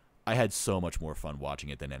I had so much more fun watching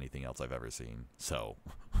it than anything else I've ever seen. So,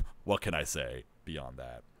 what can I say beyond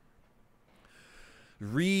that?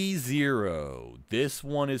 ReZero. This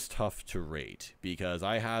one is tough to rate because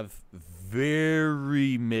I have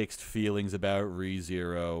very mixed feelings about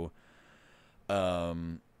ReZero.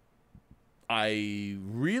 I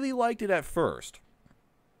really liked it at first.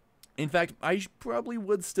 In fact, I probably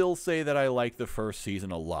would still say that I liked the first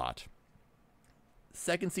season a lot.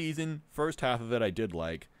 Second season, first half of it I did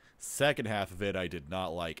like. Second half of it I did not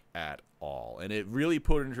like at all. And it really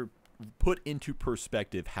put into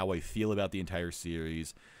perspective how I feel about the entire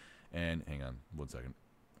series. And hang on 1 second.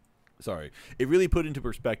 Sorry. It really put into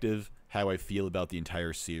perspective how I feel about the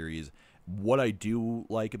entire series, what I do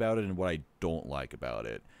like about it and what I don't like about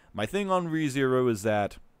it. My thing on ReZero is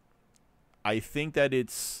that I think that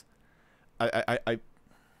it's I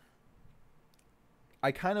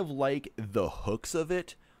kind of like the hooks of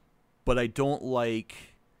it, but I don't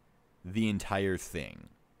like the entire thing.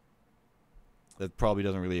 That probably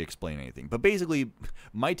doesn't really explain anything. But basically,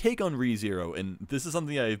 my take on ReZero, and this is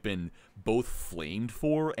something I've been both flamed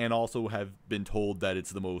for and also have been told that it's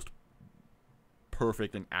the most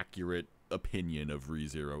perfect and accurate opinion of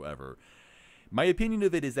ReZero ever. My opinion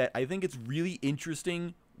of it is that I think it's really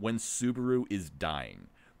interesting when Subaru is dying.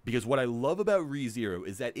 Because what I love about ReZero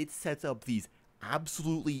is that it sets up these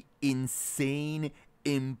absolutely insane,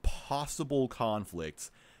 impossible conflicts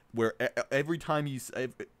where every time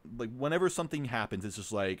whenever something happens, it's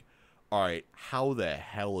just like, all right, how the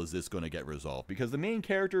hell is this going to get resolved? Because the main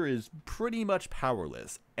character is pretty much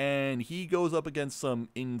powerless, and he goes up against some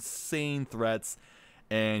insane threats,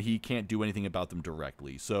 and he can't do anything about them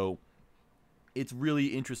directly. So it's really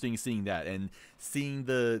interesting seeing that and seeing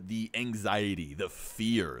the anxiety, the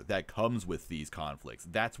fear that comes with these conflicts.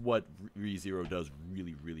 That's what ReZero does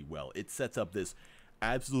really, really well. It sets up this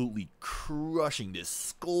absolutely crushing, this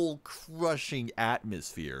skull-crushing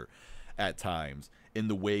atmosphere at times in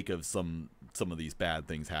the wake of some of these bad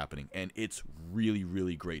things happening, and it's really,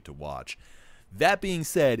 really great to watch. That being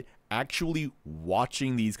said, actually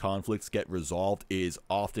watching these conflicts get resolved is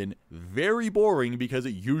often very boring because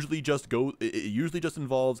it usually just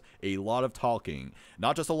involves a lot of talking.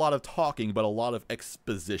 Not just a lot of talking, but a lot of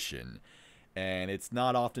exposition. And it's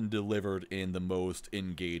not often delivered in the most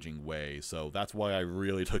engaging way. So that's why I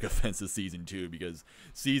really took offense to Season 2, because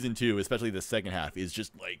Season 2, especially the second half, is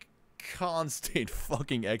just like constant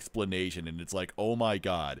fucking explanation. And it's like, oh my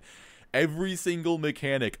god. Every single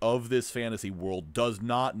mechanic of this fantasy world does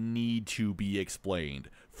not need to be explained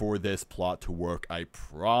for this plot to work. I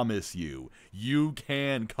promise you. You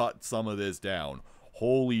can cut some of this down.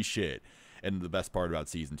 Holy shit. And the best part about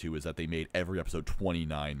Season 2 is that they made every episode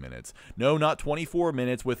 29 minutes. No, not 24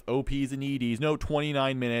 minutes with OPs and EDs. No,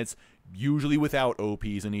 29 minutes, usually without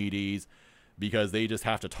OPs and EDs, because they just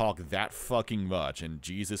have to talk that fucking much. And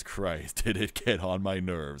Jesus Christ, did it get on my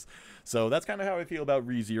nerves. So that's kind of how I feel about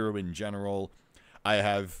ReZero in general. I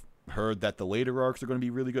have heard that the later arcs are going to be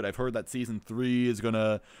really good. I've heard that Season 3 is going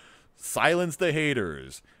to silence the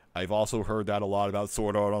haters. I've also heard that a lot about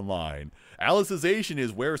Sword Art Online. Alicization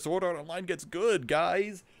is where Sword Art Online gets good,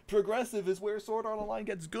 guys. Progressive is where Sword Art Online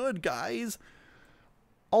gets good, guys.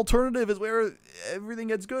 Alternative is where everything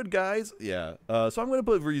gets good, guys. Yeah. So I'm going to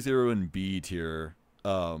put ReZero in B tier.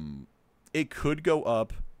 It could go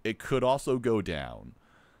up. It could also go down.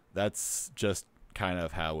 That's just kind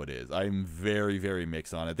of how it is. I'm very, very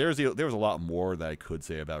mixed on it. There's a lot more that I could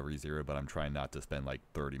say about ReZero, but I'm trying not to spend like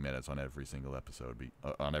 30 minutes on every single episode,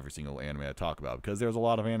 on every single anime I talk about, because there's a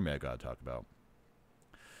lot of anime I gotta talk about.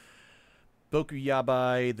 Boku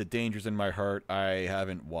Yabai, The Dangers in My Heart. I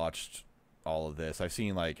haven't watched all of this. I've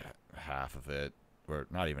seen like half of it, or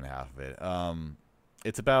not even half of it.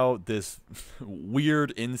 it's about this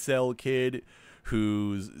weird incel kid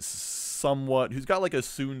who's got like a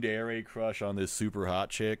tsundere crush on this super hot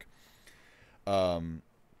chick.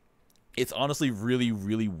 It's honestly really,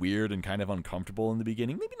 really weird and kind of uncomfortable in the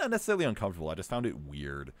beginning. Maybe not necessarily uncomfortable. I just found it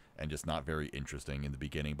weird and just not very interesting in the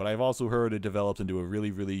beginning. But I've also heard it develops into a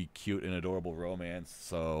really, really cute and adorable romance.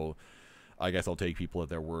 So I guess I'll take people at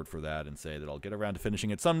their word for that and say that I'll get around to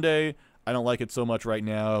finishing it someday. I don't like it so much right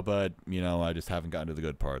now, but, you know, I just haven't gotten to the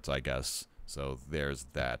good parts, I guess. So there's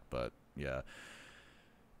that. But, yeah.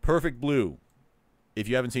 Perfect Blue. If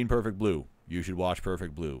you haven't seen Perfect Blue, you should watch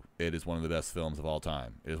Perfect Blue. It is one of the best films of all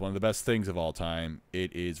time. It is one of the best things of all time.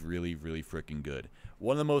 It is really, really freaking good.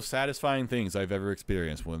 One of the most satisfying things I've ever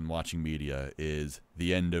experienced when watching media is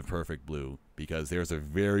the end of Perfect Blue, because there's a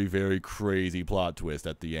very, very crazy plot twist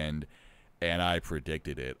at the end, and I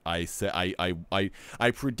predicted it. I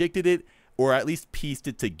predicted it, or at least pieced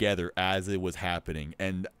it together as it was happening,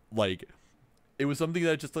 and like, it was something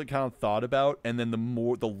that I just like kind of thought about, and then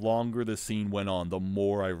the longer the scene went on, the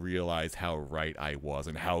more I realized how right I was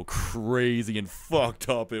and how crazy and fucked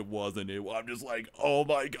up it was. And I'm just like, oh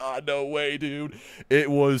my god, no way, dude! It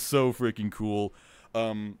was so freaking cool.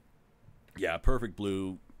 Yeah, Perfect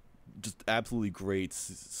Blue, just absolutely great,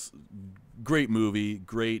 great movie,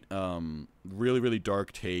 great, really, really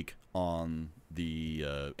dark take on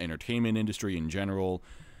the entertainment industry in general.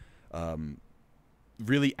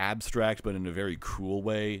 Really abstract, but in a very cool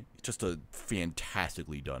way. Just a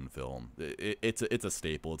fantastically done film. It's a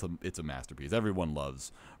staple. It's a masterpiece. Everyone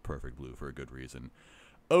loves Perfect Blue for a good reason.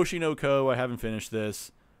 Oshinoko, I haven't finished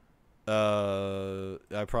this.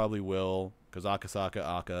 I probably will, because Akasaka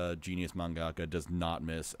Aka, genius mangaka, does not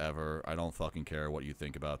miss ever. I don't fucking care what you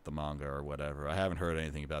think about the manga or whatever. I haven't heard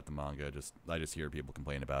anything about the manga. I just hear people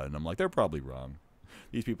complain about it, and I'm like, they're probably wrong.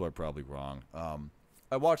 These people are probably wrong.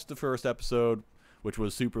 I watched the first episode, which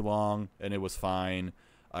was super long, and it was fine.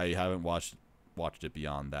 I haven't watched it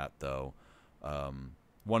beyond that, though.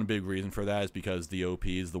 One big reason for that is because the OP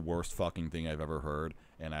is the worst fucking thing I've ever heard,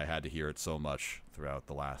 and I had to hear it so much throughout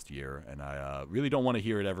the last year, and I really don't want to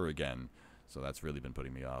hear it ever again, so that's really been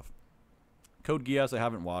putting me off. Code Geass I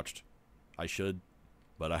haven't watched. I should,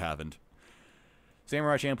 but I haven't.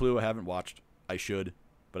 Samurai Champloo I haven't watched. I should,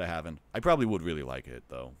 but I haven't. I probably would really like it,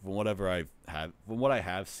 though. From what I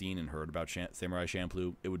have seen and heard about Samurai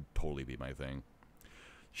Champloo, it would totally be my thing.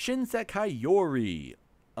 Shinsekai Yori.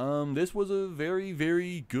 This was a very,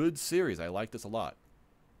 very good series. I like this a lot.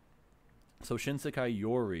 So Shinsekai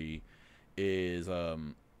Yori is, let's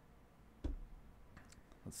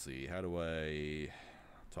see, how do I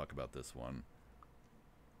talk about this one?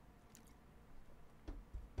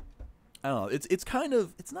 I don't know.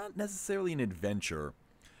 It's not necessarily an adventure,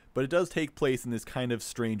 but it does take place in this kind of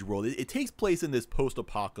strange world. It takes place in this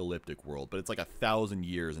post-apocalyptic world, but it's like 1,000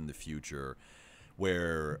 years in the future,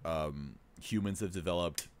 where humans have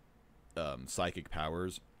developed psychic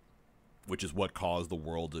powers, which is what caused the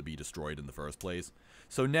world to be destroyed in the first place.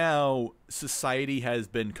 So now society has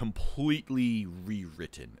been completely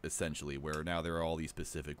rewritten, essentially, where now there are all these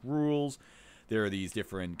specific rules. There are these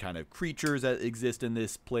different kind of creatures that exist in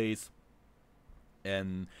this place,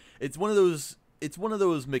 and it's one of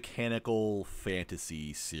those mechanical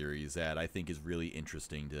fantasy series that I think is really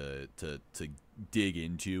interesting to dig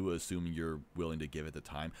into, assuming you're willing to give it the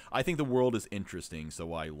time. I think the world is interesting,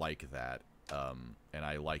 so I like that, and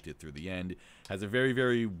I liked it through the end. It has a very,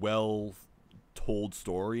 very well told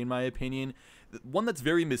story, in my opinion. One that's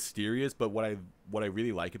very mysterious, but what I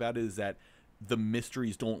really like about it is that the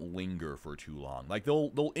mysteries don't linger for too long. Like,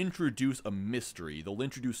 they'll introduce a mystery, they'll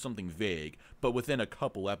introduce something vague, but within a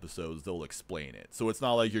couple episodes they'll explain it. So it's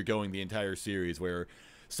not like you're going the entire series where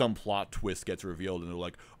some plot twist gets revealed and they're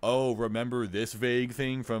like, oh, remember this vague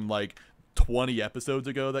thing from like 20 episodes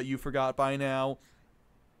ago that you forgot by now?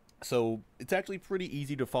 So it's actually pretty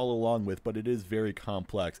easy to follow along with, but it is very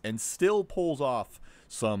complex and still pulls off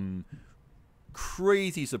some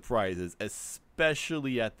crazy surprises,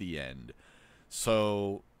 especially at the end.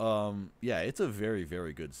 So, yeah, it's a very,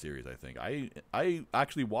 very good series, I think. I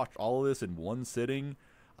actually watched all of this in one sitting.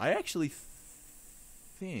 I actually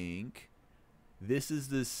think this is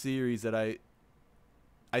the series that I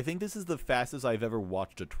think this is the fastest I've ever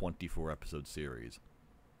watched a 24-episode series.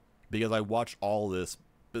 Because I watched all this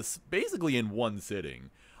basically in one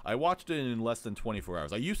sitting. I watched it in less than 24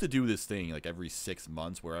 hours. I used to do this thing like every 6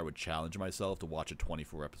 months where I would challenge myself to watch a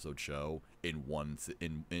 24-episode show in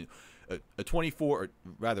a 24, or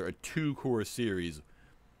rather a 2-course series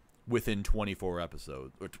within 24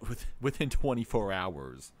 episodes, or within 24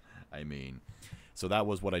 hours, I mean. So that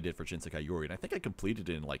was what I did for Shinsekai Yori, and I think I completed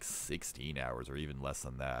it in like 16 hours or even less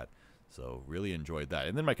than that. So really enjoyed that.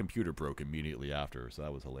 And then my computer broke immediately after, so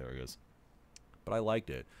that was hilarious. But I liked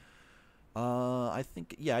it. I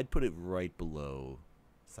think, yeah, I'd put it right below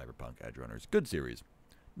Cyberpunk Edgerunners. Good series.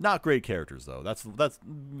 Not great characters, though. That's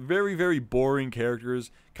very, very boring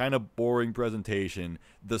characters. Kind of boring presentation.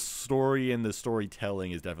 The story and the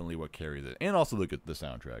storytelling is definitely what carries it. And also look at the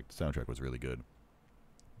soundtrack. The soundtrack was really good.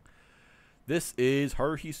 This is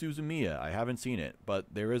Haruhi Suzumiya. I haven't seen it, but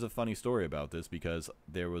there is a funny story about this because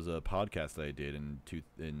there was a podcast that I did in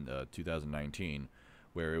 2019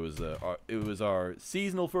 where it was our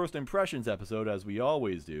seasonal first impressions episode, as we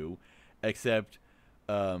always do, except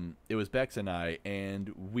it was Bex and I,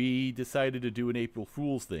 and we decided to do an April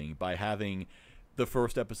Fool's thing by having the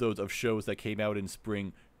first episodes of shows that came out in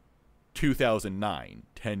spring 2009,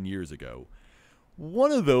 10 years ago.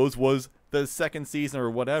 One of those was the second season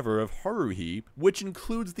or whatever of Haruhi, which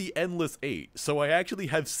includes the Endless Eight. So I actually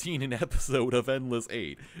have seen an episode of Endless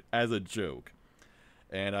Eight as a joke.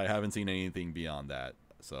 And I haven't seen anything beyond that.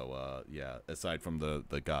 So, yeah, aside from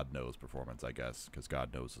the God Knows performance, I guess, because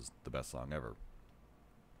God Knows is the best song ever.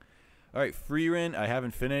 Alright, Frieren, I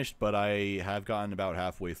haven't finished, but I have gotten about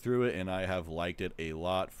halfway through it, and I have liked it a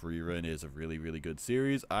lot. Frieren is a really, really good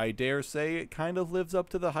series. I dare say it kind of lives up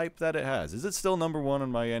to the hype that it has. Is it still #1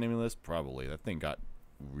 on my anime list? Probably. That thing got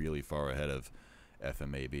really far ahead of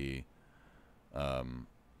FMAB.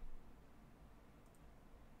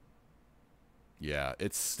 Yeah,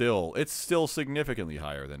 it's still significantly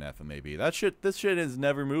higher than FMAB. This shit is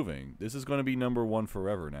never moving. This is going to be #1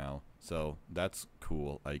 forever now. So that's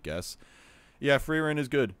cool, I guess. Yeah, Frieren is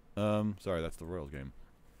good. Sorry, that's the Royals game.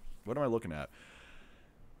 What am I looking at?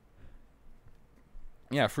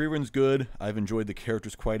 Yeah, Frieren's good. I've enjoyed the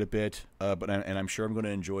characters quite a bit, and I'm sure I'm going to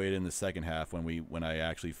enjoy it in the second half when I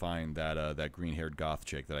actually find that green-haired goth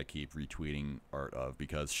chick that I keep retweeting art of,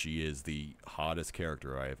 because she is the hottest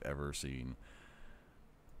character I have ever seen.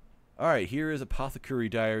 Alright, here is Apothecary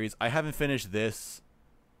Diaries. I haven't finished this,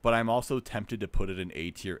 but I'm also tempted to put it in A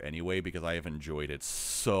tier anyway because I have enjoyed it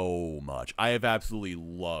so much. I have absolutely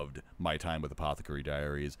loved my time with Apothecary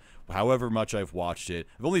Diaries. However much I've watched it,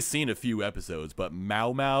 I've only seen a few episodes, but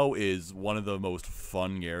Mao Mao is one of the most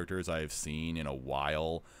fun characters I have seen in a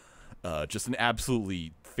while. Just an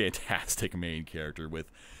absolutely fantastic main character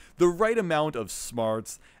with the right amount of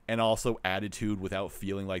smarts and also attitude without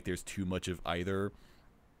feeling like there's too much of either.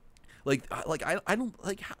 I don't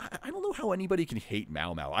know how anybody can hate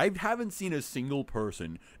Mao Mao. I haven't seen a single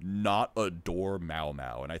person not adore Mao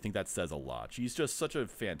Mao, and I think that says a lot. She's just such a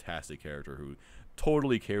fantastic character who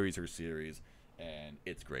totally carries her series, and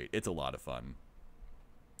it's great. It's a lot of fun.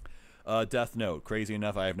 Death Note. Crazy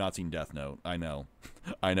enough, I have not seen Death Note. I know.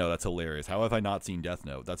 I know, that's hilarious. How have I not seen Death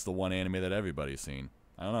Note? That's the one anime that everybody's seen.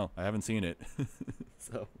 I don't know. I haven't seen it.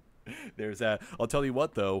 So, there's that. I'll tell you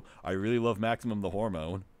what, though. I really love Maximum the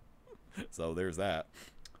Hormone. So there's that.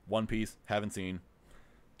 One Piece, haven't seen.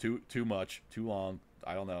 Too much, too long.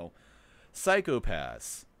 I don't know.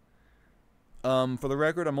 Psycho-Pass. For the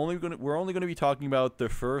record, we're only gonna be talking about the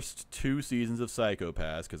first 2 seasons of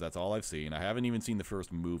Psycho-Pass because that's all I've seen. I haven't even seen the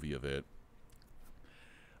first movie of it.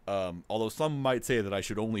 Although some might say that I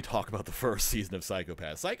should only talk about the first season of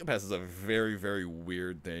Psycho-Pass. Psycho-Pass is a very, very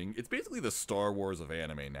weird thing. It's basically the Star Wars of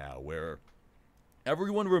anime now, where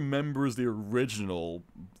everyone remembers the original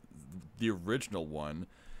one,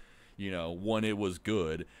 you know, when it was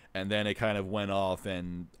good, and then it kind of went off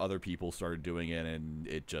and other people started doing it, and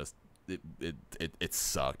it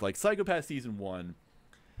sucked. Like, Psycho-Pass season 1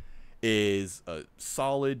 is a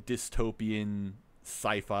solid dystopian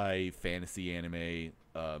sci-fi fantasy anime.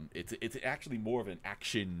 It's actually more of an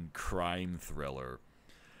action crime thriller.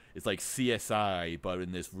 It's like CSI, but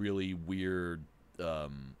in this really weird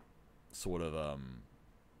sort of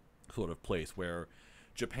place where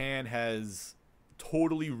Japan has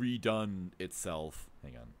totally redone itself.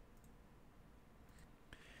 Hang on.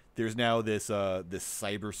 There's now this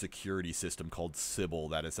cybersecurity system called Sybil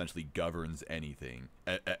that essentially governs anything,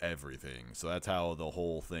 everything. So that's how the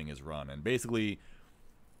whole thing is run. And basically,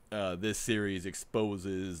 this series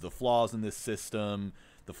exposes the flaws in this system,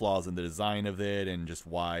 the flaws in the design of it, and just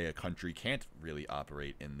why a country can't really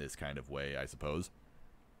operate in this kind of way, I suppose.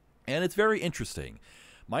 And it's very interesting.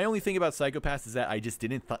 My only thing about Psycho-Pass is that I just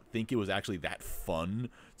didn't think it was actually that fun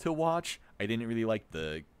to watch. I didn't really like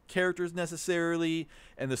the characters necessarily,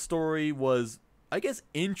 and the story was, I guess,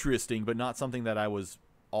 interesting, but not something that I was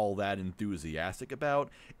all that enthusiastic about.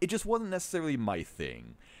 It just wasn't necessarily my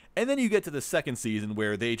thing. And then you get to the second season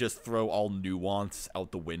where they just throw all nuance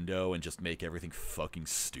out the window and just make everything fucking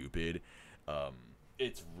stupid.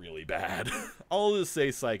 It's really bad. I'll just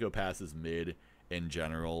say Psycho-Pass is mid. in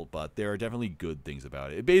general, but there are definitely good things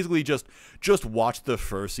about it. Basically, just watch the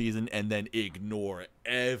first season and then ignore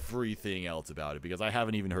everything else about it, because I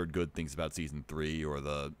haven't even heard good things about season 3 or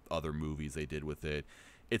the other movies they did with it.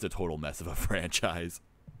 It's a total mess of a franchise.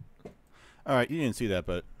 All right, you didn't see that,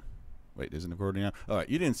 but wait, isn't it recording now? All right,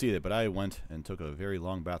 you didn't see that, but I went and took a very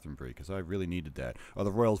long bathroom break because I really needed that. Are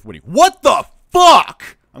the Royals winning? What the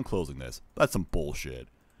fuck? I'm closing this. That's some bullshit.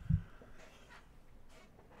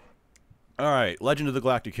 Alright, Legend of the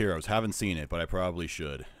Galactic Heroes. Haven't seen it, but I probably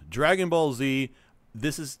should. Dragon Ball Z,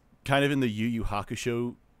 this is kind of in the Yu Yu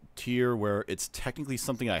Hakusho tier where it's technically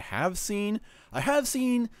something I have seen. I have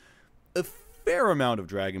seen a fair amount of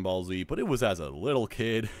Dragon Ball Z, but it was as a little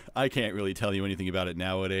kid. I can't really tell you anything about it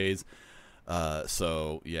nowadays.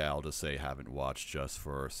 So, yeah, I'll just say haven't watched just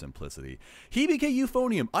for simplicity. Hibike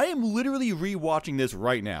Euphonium. I am literally rewatching this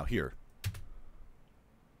right now. Here.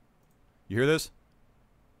 You hear this?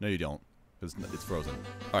 No, you don't. It's frozen.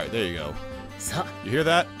 Alright, there you go. You hear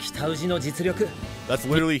that? That's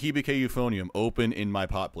literally Hibike Euphonium open in my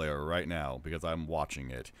pot player right now because I'm watching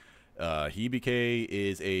it. Hibike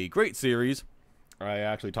is a great series. I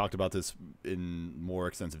actually talked about this in more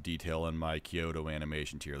extensive detail in my Kyoto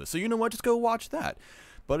animation tier list. So you know what? Just go watch that.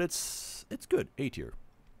 But it's good. A tier.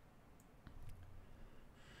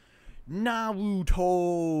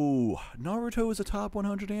 Naruto. Naruto is a top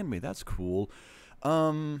 100 anime. That's cool.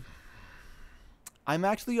 I'm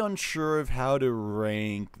actually unsure of how to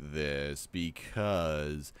rank this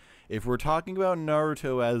because if we're talking about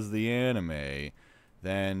Naruto as the anime,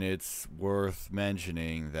 then it's worth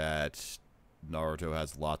mentioning that Naruto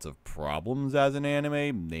has lots of problems as an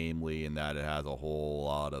anime, namely in that it has a whole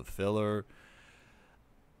lot of filler,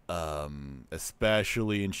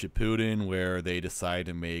 especially in Shippuden, where they decide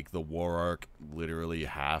to make the war arc literally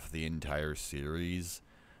half the entire series.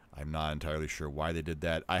 I'm not entirely sure why they did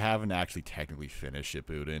that. I haven't actually technically finished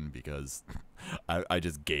Shippuden because I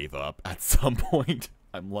just gave up at some point.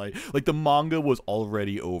 I'm like the manga was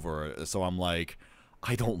already over, so I'm like,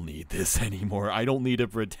 I don't need this anymore. I don't need to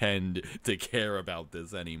pretend to care about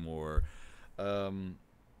this anymore. But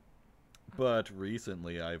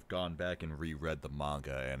recently I've gone back and reread the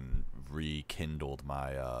manga and rekindled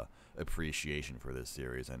my appreciation for this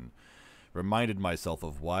series and reminded myself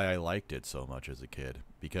of why I liked it so much as a kid,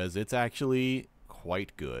 because it's actually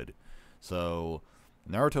quite good. So,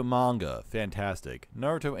 Naruto manga, fantastic.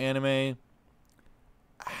 Naruto anime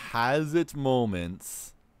has its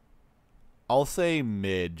moments. I'll say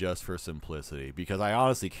mid just for simplicity, because I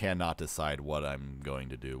honestly cannot decide what I'm going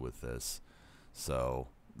to do with this. So,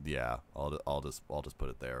 yeah, I'll just put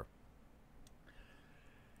it there.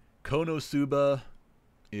 Konosuba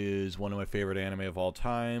is one of my favorite anime of all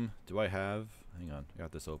time. Do I have... Hang on, I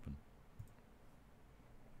got this open.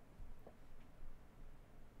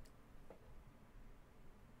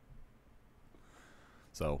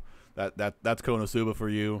 So, that's Konosuba for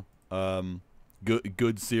you.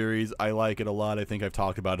 Good series. I like it a lot. I think I've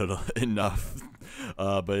talked about it enough.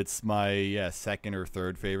 But it's my second or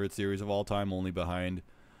third favorite series of all time, only behind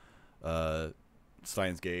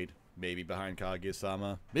Steins Gate, maybe behind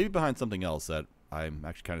Kaguya-sama, maybe behind something else that I'm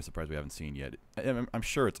actually kind of surprised we haven't seen yet. I'm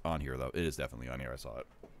sure it's on here, though. It is definitely on here. I saw it.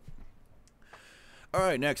 All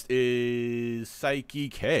right, next is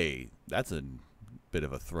Saiki K. That's a bit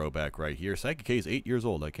of a throwback right here. Saiki K is 8 years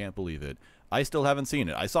old. I can't believe it. I still haven't seen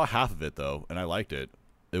it. I saw half of it, though, and I liked it.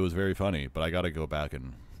 It was very funny, but I got to go back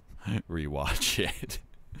and rewatch it.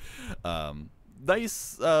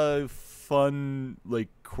 Nice, fun, like,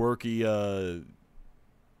 quirky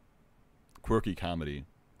comedy,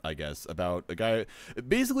 I guess, about a guy,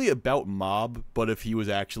 basically about Mob, but if he was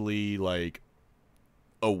actually, like,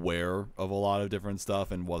 aware of a lot of different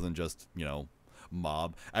stuff and wasn't just, you know,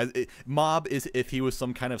 Mob. Mob is if he was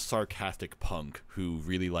some kind of sarcastic punk who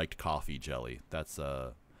really liked coffee jelly. That's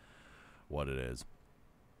what it is.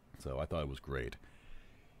 So I thought it was great.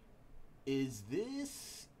 Is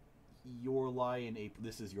this Your Lie in April?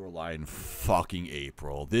 This is Your Lie in fucking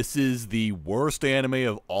April. This is the worst anime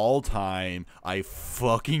of all time. I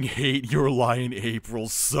fucking hate Your Lie in April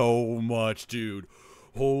so much, dude.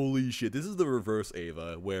 Holy shit. This is the reverse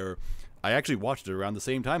Eva, where I actually watched it around the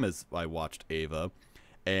same time as I watched Ava,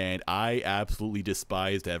 and I absolutely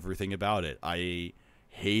despised everything about it. I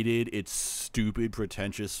hated its stupid,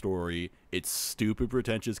 pretentious story, its stupid,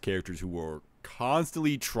 pretentious characters who were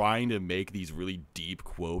constantly trying to make these really deep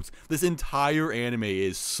quotes. This entire anime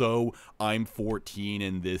is so I'm 14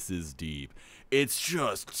 and this is deep. It's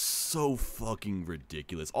just so fucking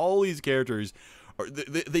ridiculous. All these characters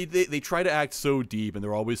They try to act so deep and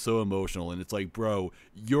they're always so emotional, and it's like, bro,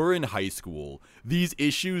 you're in high school. These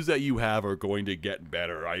issues that you have are going to get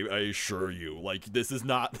better. I assure you. Like, this is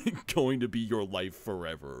not going to be your life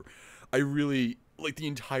forever. I really, like, the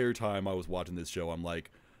entire time I was watching this show, I'm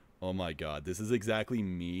like, oh my god, this is exactly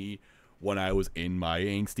me when I was in my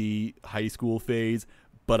angsty high school phase,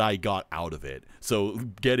 but I got out of it. So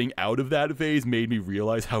getting out of that phase made me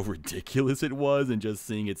realize how ridiculous it was, and just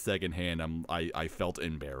seeing it secondhand, I felt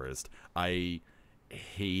embarrassed. I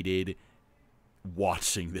hated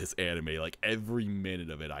watching this anime. Like, every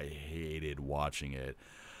minute of it, I hated watching it.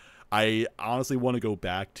 I honestly want to go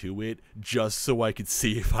back to it just so I could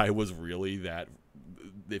see if I really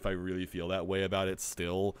feel that way about it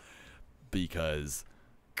still, because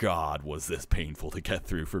God, was this painful to get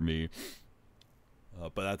through for me.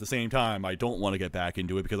 But at the same time, I don't want to get back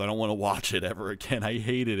into it because I don't want to watch it ever again. I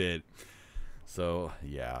hated it. So,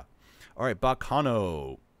 yeah. All right,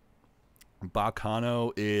 Baccano.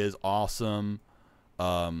 Baccano is awesome.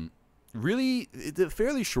 Really, it's a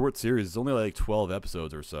fairly short series. It's only like 12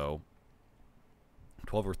 episodes or so.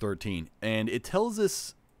 12 or 13. And it tells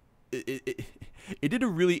us... It did a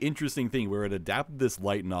really interesting thing where it adapted this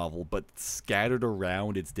light novel, but scattered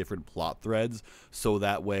around its different plot threads, so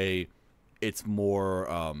that way it's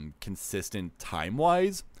more consistent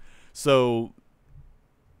time-wise. So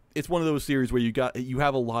it's one of those series where you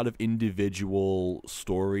have a lot of individual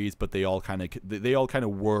stories, but they all kind of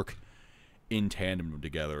work in tandem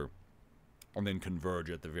together, and then converge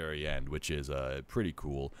at the very end, which is pretty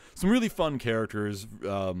cool. Some really fun characters.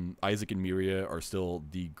 Isaac and Miria are still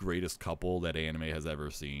the greatest couple that anime has ever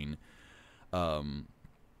seen.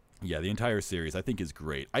 Yeah, the entire series I think is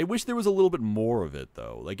great. I wish there was a little bit more of it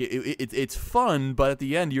though. Like it's fun, but at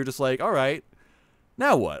the end you're just like, all right,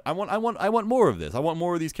 now what? I want more of this. I want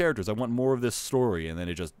more of these characters. I want more of this story, and then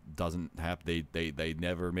it just doesn't happen. They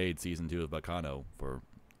never made season 2 of Baccano for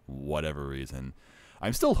whatever reason.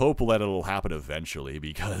 I'm still hopeful that it'll happen eventually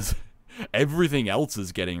because everything else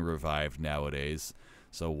is getting revived nowadays.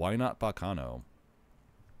 So why not Baccano?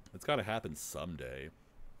 It's got to happen someday.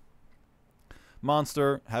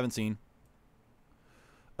 Monster, haven't seen.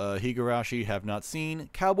 Higurashi, have not seen.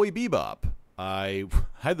 Cowboy Bebop. I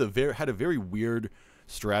had a very weird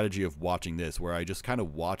strategy of watching this, where I just kind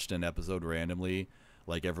of watched an episode randomly,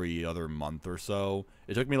 like every other month or so.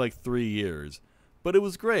 It took me like 3 years, but it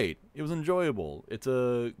was great. It was enjoyable. It's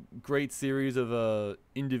a great series of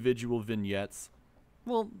individual vignettes.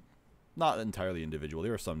 Well, not entirely individual.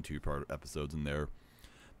 There are some 2-part episodes in there,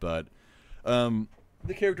 but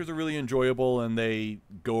the characters are really enjoyable, and they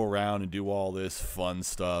go around and do all this fun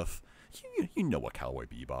stuff. You know what Cowboy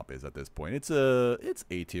Bebop is at this point. It's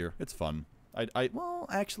A tier. It's fun. Well,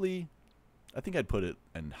 actually, I think I'd put it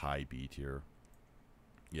in high B tier.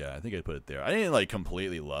 Yeah, I think I'd put it there. I didn't like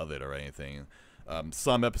completely love it or anything.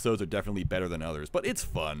 Some episodes are definitely better than others, but it's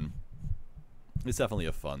fun. It's definitely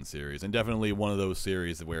a fun series, and definitely one of those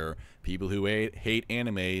series where people who hate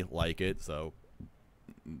anime like it. So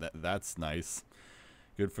that's nice.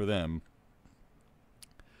 Good for them.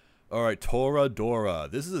 All right,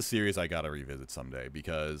 Toradora. This is a series I gotta revisit someday,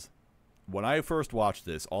 because when I first watched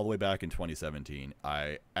this all the way back in 2017,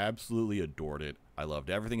 I absolutely adored it. I loved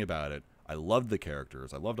everything about it. I loved the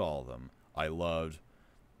characters. I loved all of them. I loved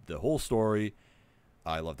the whole story.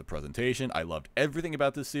 I loved the presentation. I loved everything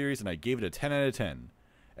about this series, and I gave it a 10 out of 10.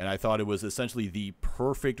 And I thought it was essentially the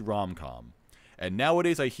perfect rom-com. And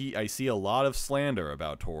nowadays I see a lot of slander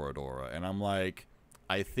about Toradora, and I'm like,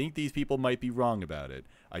 I think these people might be wrong about it.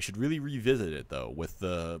 I should really revisit it, though, with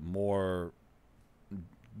the more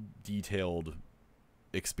detailed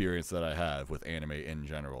experience that I have with anime in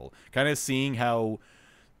general. Kind of seeing how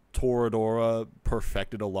Toradora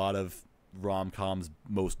perfected a lot of rom-com's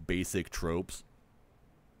most basic tropes,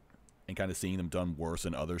 and kind of seeing them done worse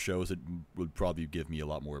in other shows, it would probably give me a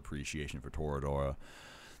lot more appreciation for Toradora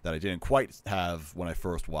that I didn't quite have when I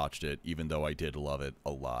first watched it, even though I did love it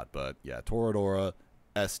a lot. But yeah, Toradora,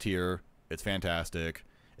 S tier. It's fantastic.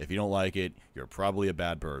 If you don't like it, you're probably a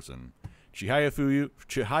bad person. Chihaya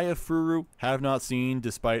Furu, have not seen,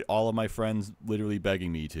 despite all of my friends literally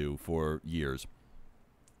begging me to for years.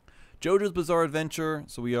 JoJo's Bizarre Adventure.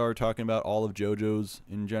 So we are talking about all of JoJo's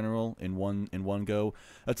in general in one go.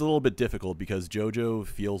 That's a little bit difficult because JoJo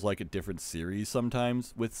feels like a different series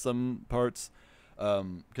sometimes with some parts,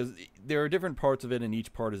 because there are different parts of it, and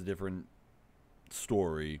each part is a different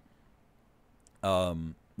story.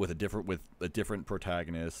 With a different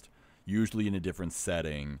protagonist, usually in a different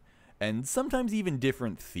setting, and sometimes even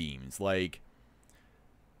different themes. Like,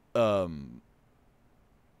 I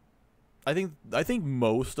think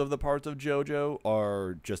most of the parts of JoJo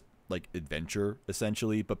are just like adventure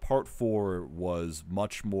essentially, but part 4 was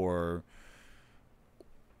much more.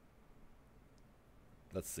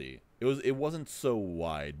 Let's see. It wasn't so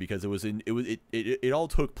wide because it all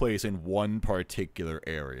took place in one particular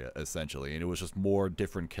area essentially, and it was just more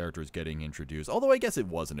different characters getting introduced. Although I guess it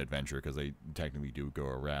was an adventure because they technically do go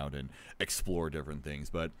around and explore different things.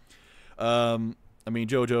 But I mean,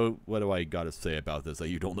 JoJo, what do I got to say about this that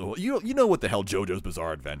you don't know? You know what the hell JoJo's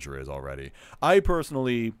Bizarre Adventure is already. I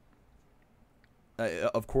personally,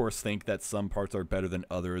 of course, think that some parts are better than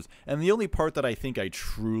others, and the only part that I think I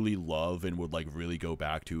truly love and would like really go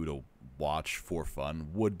back to watch for fun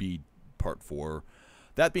would be part 4.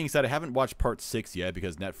 That being said, I haven't watched part 6 yet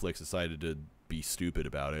because Netflix decided to be stupid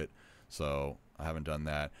about it, so I haven't done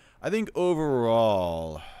that. I think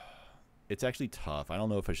overall, it's actually tough. I don't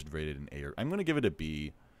know if I should rate it an A or... I'm going to give it a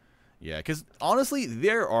B. Yeah, because honestly,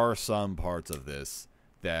 there are some parts of this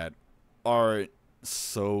that are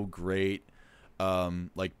so great.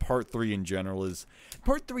 Like part 3 in general is...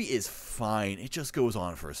 Part 3 is fine. It just goes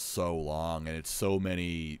on for so long, and it's so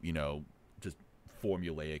many, you know, just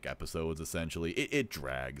formulaic episodes, essentially. It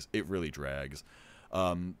drags. It really drags.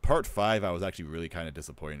 Part 5, I was actually really kind of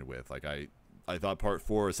disappointed with. Like, I thought part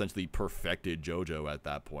 4 essentially perfected JoJo at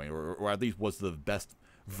that point, or at least was the best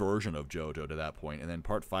version of JoJo to that point. And then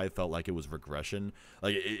part 5 felt like it was regression.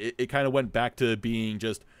 Like, it kind of went back to being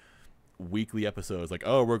just weekly episodes, like,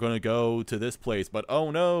 oh, we're gonna go to this place, but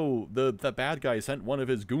oh no, the bad guy sent one of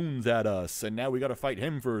his goons at us, and now we gotta fight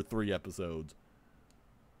him for 3 episodes.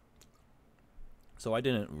 So I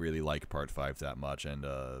didn't really like part 5 that much, and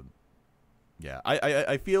yeah,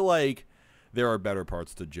 I feel like there are better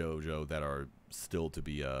parts to JoJo that are still to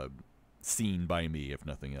be seen by me, if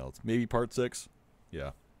nothing else. Maybe part 6.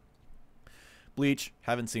 Yeah. Bleach,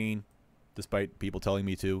 haven't seen, despite people telling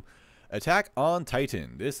me to. Attack on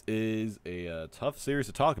Titan. This is a tough series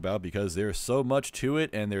to talk about because there's so much to it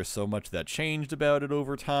and there's so much that changed about it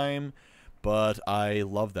over time, but I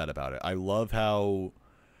love that about it. I love how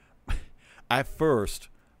at first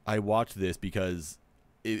I watched this because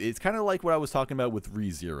it's kind of like what I was talking about with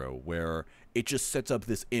ReZero, where it just sets up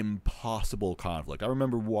this impossible conflict. I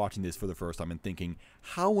remember watching this for the first time and thinking,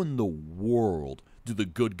 how in the world do the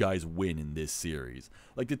good guys win in this series?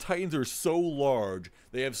 Like, the Titans are so large,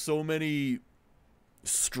 they have so many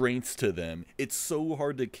strengths to them, it's so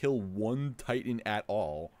hard to kill one Titan at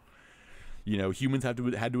all. You know, humans had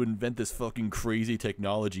to invent this fucking crazy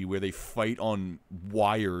technology where they fight on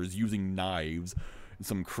wires using knives,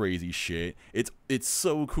 some crazy shit. It's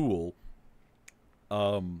so cool.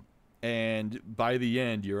 And by the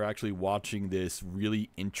end, you're actually watching this really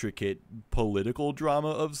intricate political drama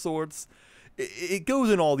of sorts. It goes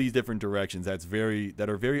in all these different directions that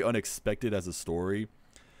are very unexpected as a story,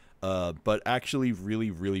 but actually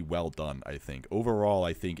really, really well done, I think. Overall,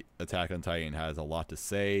 I think Attack on Titan has a lot to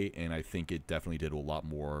say, and I think it definitely did a lot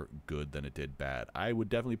more good than it did bad. I would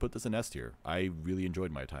definitely put this in S tier. I really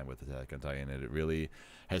enjoyed my time with Attack on Titan, and it really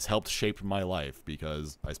has helped shape my life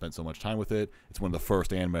because I spent so much time with it. It's one of the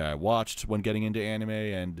first anime I watched when getting into anime,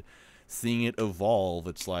 and seeing it evolve,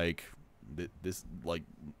 it's like, this, like...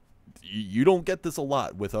 You don't get this a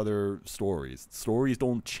lot with other stories. Stories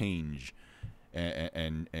don't change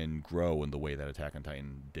and grow in the way that Attack on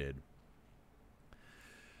Titan did.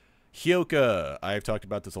 Hyoka. I've talked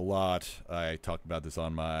about this a lot. I talked about this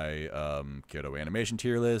on my Kyoto Animation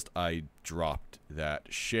tier list. I dropped that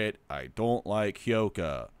shit. I don't like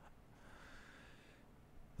Hyoka.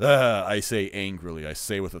 I say angrily. I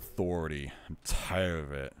say with authority. I'm tired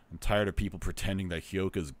of it. I'm tired of people pretending that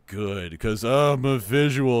Hyoka's good. Because, oh, my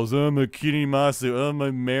visuals. Oh, my Kirimasu. Oh, my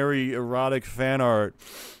Mary erotic fan art.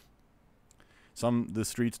 The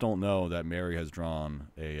streets don't know that Mary has drawn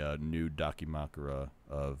a nude Dakimakura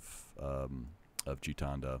of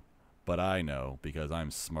Chitanda. But I know, because I'm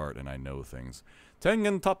smart and I know things.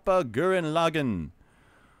 Tengen Toppa Gurren Lagann.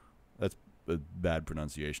 That's a bad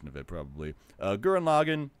pronunciation of it, probably. Gurren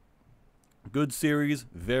Lagann, good series,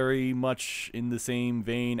 very much in the same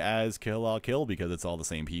vein as Kill La Kill, because it's all the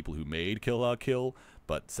same people who made Kill La Kill,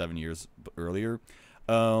 but 7 years earlier.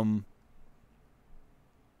 One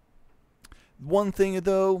thing,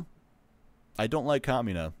 though, I don't like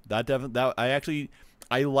Kamina.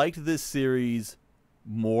 I liked this series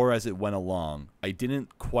more as it went along. I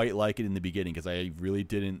didn't quite like it in the beginning, because I really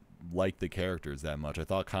didn't like the characters that much. I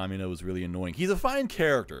thought Kamina was really annoying. He's a fine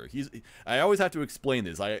character. I always have to explain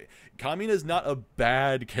this. Kamina's not a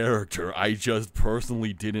bad character. I just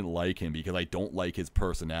personally didn't like him because I don't like his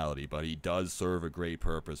personality, but he does serve a great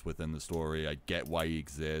purpose within the story. I get why he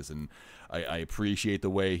exists, and I appreciate the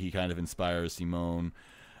way he kind of inspires Simone.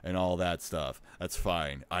 and all that stuff. That's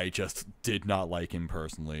fine. I just did not like him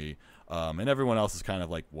personally. And everyone else is kind of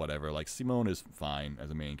like whatever. Like Simone is fine as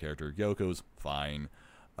a main character. Yoko's fine.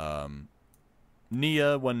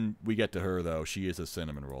 Nia, when we get to her though, she is a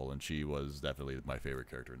cinnamon roll, and she was definitely my favorite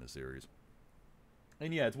character in the series.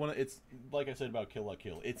 And yeah, it's like I said about Kill la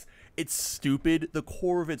Kill. It's stupid. The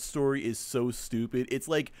core of its story is so stupid. It's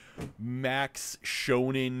like max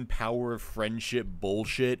shonen power of friendship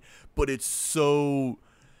bullshit, but it's so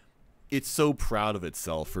proud of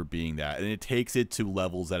itself for being that, and it takes it to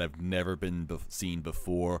levels that have never been seen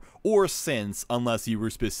before or since, unless you were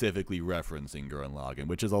specifically referencing Gurren Lagann,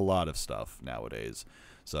 which is a lot of stuff nowadays.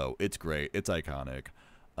 So it's great. It's iconic.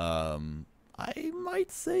 I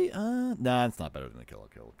might say, nah, it's not better than the Kill la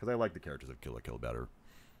Kill, because I like the characters of Kill la Kill better.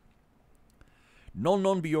 Non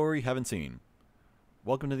Non Biyori, haven't seen.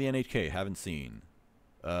 Welcome to the NHK, haven't seen.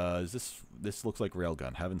 This looks like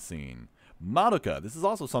Railgun, haven't seen. Madoka, this is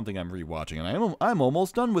also something I'm rewatching, and I'm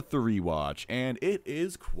almost done with the rewatch, and it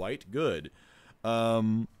is quite good.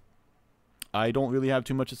 I don't really have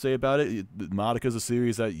too much to say about it. Madoka is a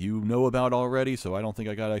series that you know about already, so I don't think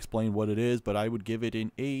I gotta explain what it is, but I would give it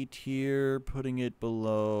an A tier, putting it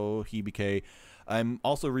below Hibike. I'm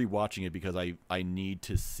also rewatching it because I need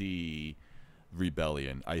to see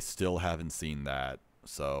Rebellion. I still haven't seen that,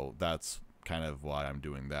 so that's kind of why I'm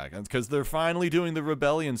doing that, because they're finally doing the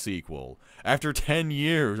Rebellion sequel after 10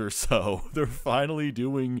 years or so. They're finally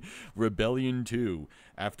doing Rebellion 2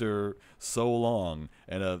 after so long,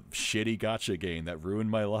 and a shitty gacha game that ruined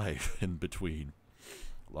my life in between.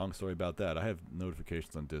 Long story about that. I have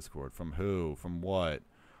notifications on Discord. From who? From what?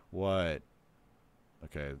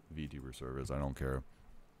 Okay, VTuber service, I don't care.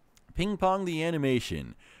 Ping Pong the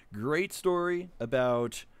Animation, great story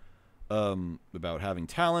about having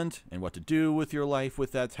talent and what to do with your life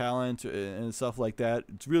with that talent and stuff like that.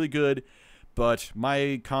 It's really good, but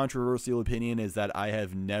my controversial opinion is that I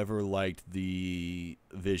have never liked the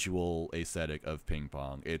visual aesthetic of Ping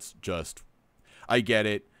Pong. It's just, I get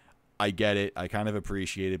it, I kind of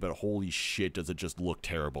appreciate it, but holy shit, does it just look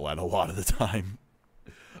terrible at a lot of the time.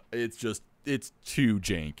 It's too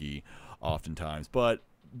janky oftentimes, but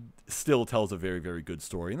still tells a very, very good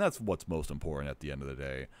story, and that's what's most important at the end of the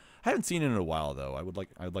day. I haven't seen it in a while though.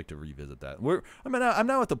 I'd like to revisit that. I'm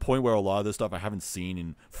now at the point where a lot of this stuff I haven't seen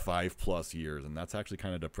in 5+ years, and that's actually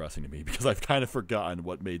kind of depressing to me because I've kind of forgotten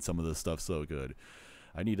what made some of this stuff so good.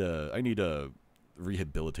 I need to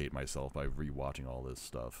rehabilitate myself by rewatching all this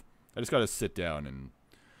stuff. I just got to sit down and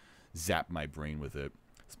zap my brain with it.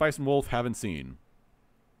 Spice and Wolf, haven't seen.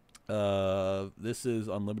 This is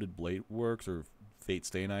Unlimited Blade Works or Fate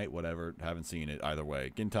Stay Night, whatever, haven't seen it either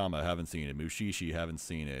way. Gintama, haven't seen it. Mushishi, haven't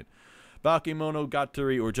seen it.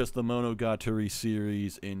 Bakemonogatari, or just the Monogatari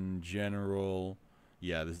series in general.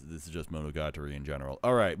 Yeah, this is just Monogatari in general.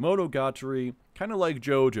 Alright, Monogatari, kind of like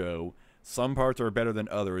JoJo. Some parts are better than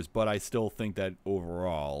others, but I still think that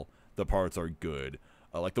overall, the parts are good.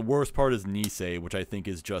 Like, the worst part is Nisei, which I think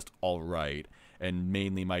is just alright. And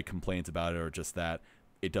mainly my complaints about it are just that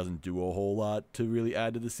it doesn't do a whole lot to really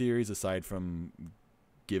add to the series, aside from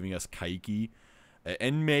giving us Kaiki.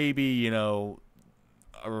 And maybe, you know,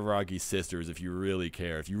 Aragi's sisters, if you really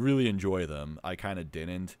care. If you really enjoy them. I kind of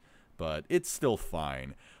didn't, but it's still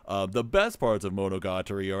fine. The best parts of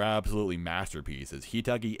Monogatari are absolutely masterpieces.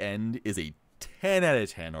 Hitagi End is a 10 out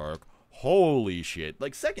of 10 arc. Holy shit.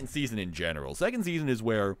 Like, second season in general. Second season is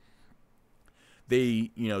where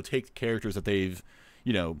they, you know, take characters that they've,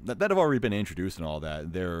 you know, that have already been introduced and all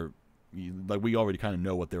that. They're, like, we already kind of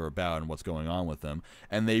know what they're about and what's going on with them.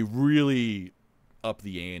 And they really up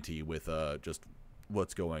the ante with just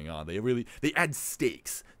what's going on. They add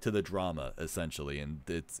stakes to the drama, essentially. And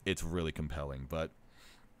it's really compelling. But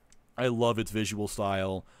I love its visual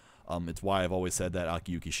style. It's why I've always said that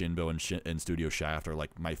Akiyuki Shinbo and Studio Shaft are,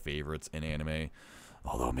 like, my favorites in anime.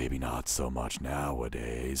 Although maybe not so much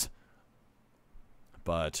nowadays.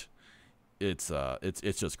 But it's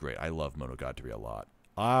just great. I love Monogatari a lot.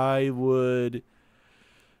 I would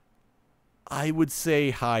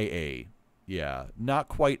say high A. Yeah, not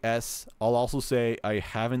quite S. I'll also say I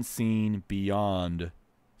haven't seen beyond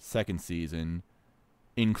second season,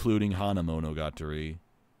 including Hana Monogatari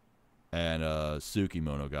and Suki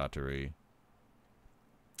Monogatari.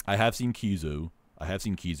 I have seen Kizu,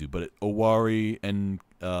 but Owari and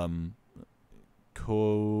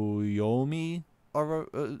Koyomi are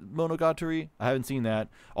Monogatari. I haven't seen that.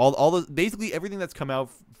 All the basically everything that's come out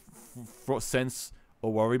since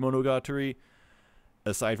Owari Monogatari,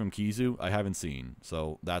 aside from Kizu, I haven't seen.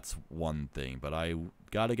 So that's one thing. But I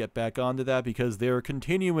gotta get back onto that because they're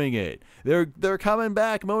continuing it. They're coming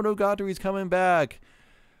back. Monogatari's coming back.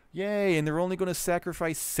 Yay, and they're only going to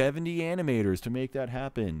sacrifice 70 animators to make that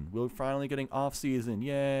happen. We're finally getting off-season.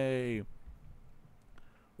 Yay.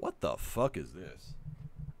 What the fuck is this?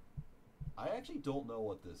 I actually don't know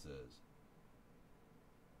what this is.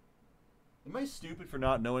 Am I stupid for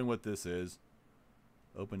not knowing what this is?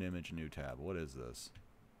 Open image, new tab. What is this?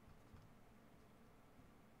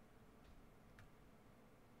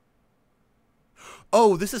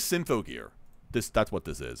 Oh, this is Symphogear. That's what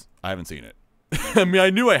this is. I haven't seen it. I mean, I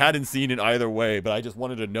knew I hadn't seen it either way, but I just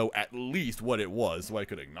wanted to know at least what it was so I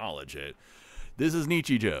could acknowledge it. This is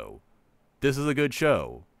Nichijou. This is a good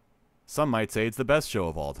show. Some might say it's the best show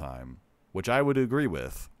of all time, which I would agree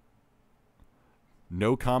with.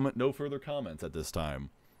 No further comments at this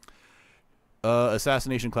time.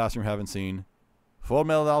 Assassination Classroom, haven't seen. Full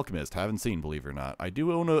Metal Alchemist, haven't seen, believe it or not.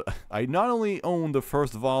 I not only own the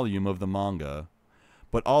first volume of the manga,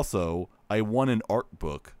 but also I won an art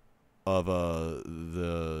book of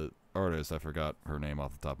the artist. I forgot her name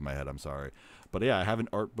off the top of my head, I'm sorry. But yeah, I have an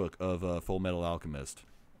art book of Full Metal Alchemist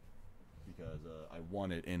because I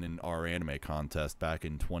won it in our anime contest back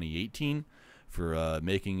in 2018 for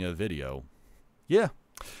making a video. Yeah,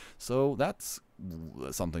 so that's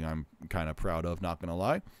something I'm kind of proud of, not gonna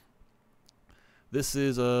lie. This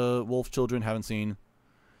is Wolf Children, haven't seen.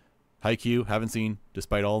 Haikyuu, haven't seen,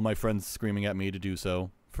 despite all my friends screaming at me to do so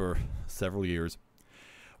for several years.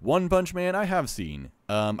 One Punch Man, I have seen.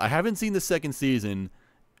 I haven't seen the second season,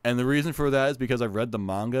 and the reason for that is because I've read the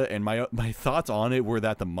manga, and my thoughts on it were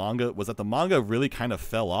that the manga really kind of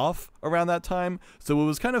fell off around that time. So it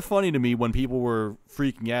was kind of funny to me when people were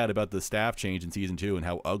freaking out about the staff change in season 2 and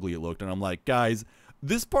how ugly it looked, and I'm like, guys,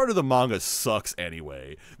 this part of the manga sucks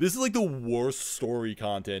anyway. This is like the worst story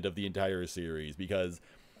content of the entire series, because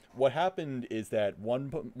what happened is that One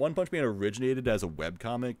Punch Man originated as a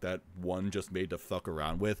webcomic that One just made to fuck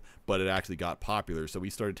around with, but it actually got popular. So he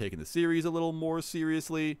started taking the series a little more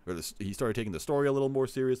seriously, or he started taking the story a little more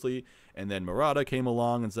seriously, and then Murata came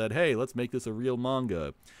along and said, hey, let's make this a real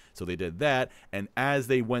manga. So they did that, and as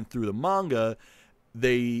they went through the manga,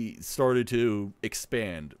 they started to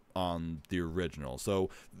expand on the original. So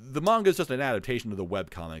the manga is just an adaptation of the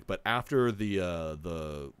webcomic, but after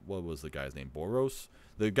the what was the guy's name? Boros?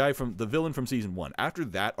 The villain from season 1. After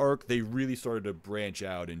that arc, they really started to branch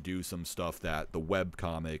out and do some stuff that the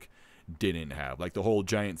webcomic didn't have. Like the whole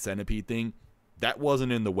giant centipede thing, that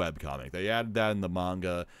wasn't in the webcomic. They added that in the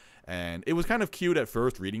manga, and it was kind of cute at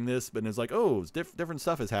first reading this, but it's like, oh, different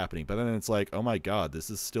stuff is happening. But then it's like, oh my god,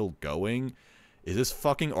 this is still going? Is this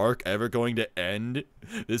fucking arc ever going to end?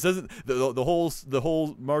 This isn't the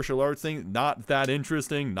whole martial arts thing, not that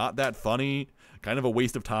interesting, not that funny, kind of a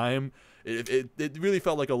waste of time. It really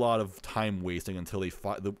felt like a lot of time wasting until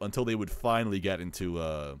they would finally get into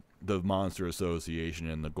the Monster Association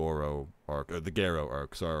and the Goro arc, or the Garo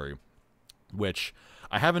arc, sorry, which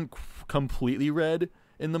I haven't completely read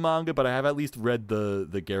in the manga, but I have at least read the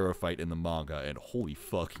Garo fight in the manga, and holy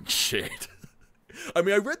fucking shit. I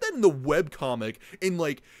mean, I read that in the webcomic in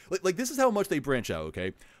like this is how much they branch out,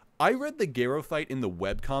 okay? I read the Garo fight in the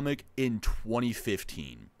webcomic in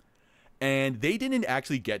 2015. And they didn't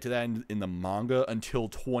actually get to that in the manga until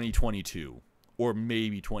 2022 or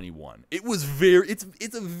maybe 21. It was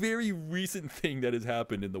it's a very recent thing that has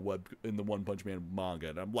happened in the One Punch Man manga,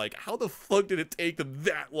 and I'm like, how the fuck did it take them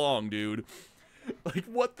that long, dude? Like,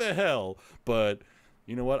 what the hell? But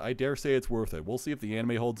you know what? I dare say it's worth it. We'll see if the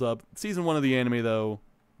anime holds up. Season 1 of the anime, though,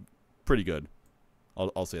 pretty good.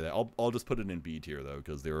 I'll say that. I'll just put it in B tier though,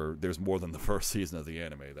 because there's more than the first season of the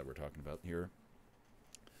anime that we're talking about here.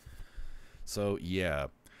 So, yeah.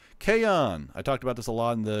 K-On! I talked about this a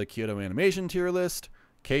lot in the Kyoto Animation tier list.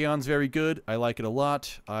 K-On's very good. I like it a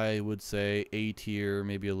lot. I would say A tier,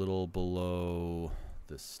 maybe a little below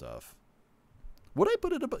this stuff. Would I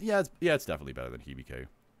put it above? Yeah, it's definitely better than Hibike.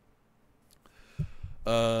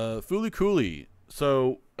 Fooly Cooly.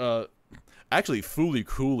 So, actually, Fooly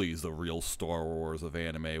Cooly is the real Star Wars of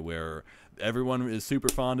anime, where everyone is super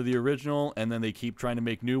fond of the original, and then they keep trying to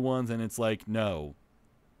make new ones, and it's like, no.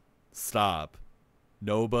 Stop.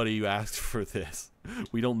 Nobody asked for this.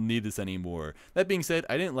 We don't need this anymore. That being said,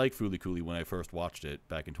 I didn't like Fooly Cooly when I first watched it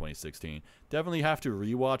back in 2016. Definitely have to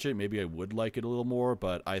rewatch it. Maybe I would like it a little more,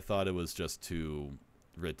 but I thought it was just too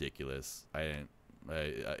ridiculous.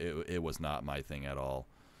 It was not my thing at all.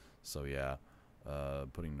 So yeah,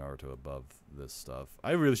 putting Naruto above this stuff.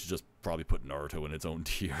 I really should just probably put Naruto in its own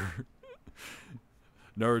tier.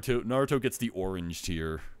 Naruto gets the orange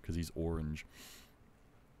tier because he's orange.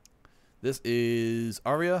 This is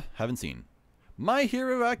Aria, haven't seen. My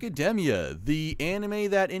Hero Academia, the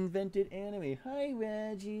anime that invented anime. Hi,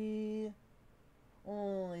 Reggie.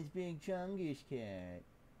 Oh, it's Big Chungish Cat.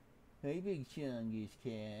 Hey, Big Chungus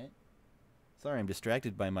cat. Sorry, I'm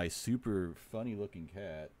distracted by my super funny looking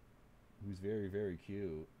cat, who's very, very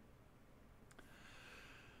cute.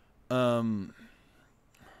 Um,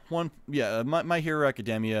 My Hero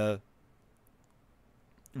Academia,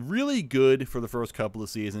 really good for the first couple of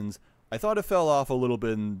seasons. I thought it fell off a little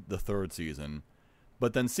bit in the third season,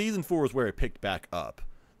 but then season 4 is where it picked back up.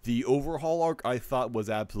 The overhaul arc I thought was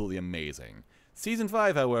absolutely amazing. Season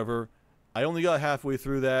 5, however, I only got halfway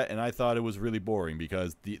through that, and I thought it was really boring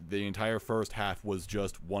because the entire first half was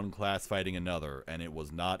just one class fighting another, and it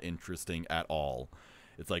was not interesting at all.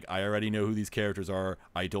 It's like, I already know who these characters are.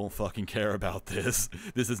 I don't fucking care about this.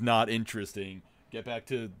 This is not interesting. Get back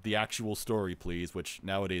to the actual story, please. Which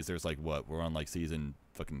nowadays there's like, what? We're on like season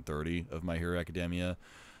fucking 30 of My Hero Academia.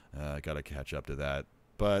 I gotta catch up to that.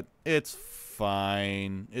 But it's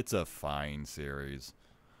fine. It's a fine series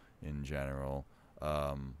in general.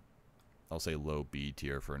 I'll say low B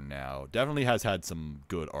tier for now. Definitely has had some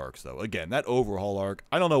good arcs, though. Again, that overhaul arc,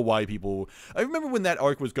 I don't know why people... I remember when that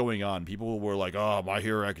arc was going on, people were like, oh, My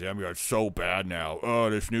Hero Academia is so bad now. Oh,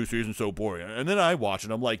 this new season's so boring. And then I watch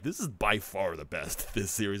it, I'm like, this is by far the best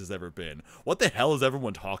this series has ever been. What the hell is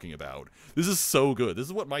everyone talking about? This is so good. This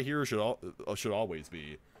is what My Hero should always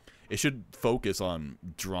be. It should focus on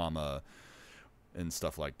drama and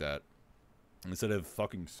stuff like that instead of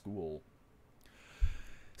fucking school.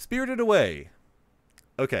 Spirited Away.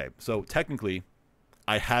 Okay, so technically,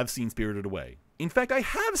 I have seen Spirited Away. In fact, I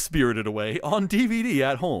have Spirited Away on DVD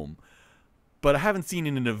at home. But I haven't seen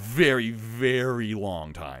it in a very, very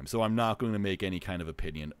long time. So I'm not going to make any kind of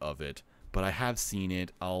opinion of it. But I have seen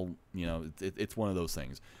it. It's one of those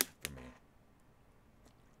things for me.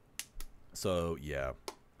 So, yeah.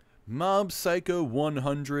 Mob Psycho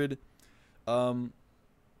 100.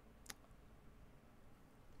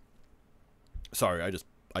 Sorry,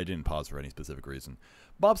 I didn't pause for any specific reason.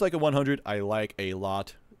 Mob Psycho 100, I like a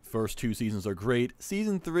lot. First 2 seasons are great.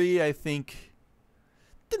 Season 3, I think,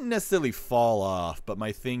 didn't necessarily fall off, but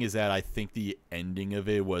my thing is that I think the ending of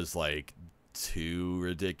it was, like, too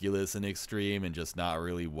ridiculous and extreme and just not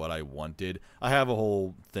really what I wanted. I have a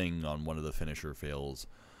whole thing on one of the finisher fails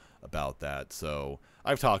about that, so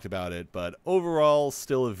I've talked about it, but overall,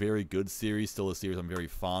 still a very good series, still a series I'm very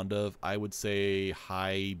fond of. I would say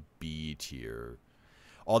high B tier.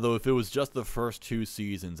 Although if it was just the first 2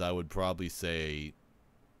 seasons, I would probably say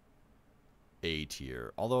A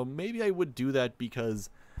tier. Although maybe I would do that because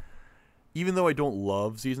even though I don't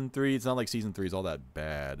love Season 3, it's not like Season 3 is all that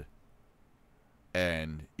bad.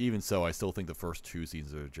 And even so, I still think the first 2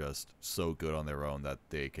 seasons are just so good on their own that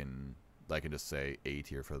I can just say A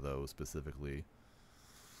tier for those specifically.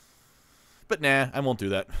 But nah, I won't do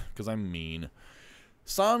that because I'm mean.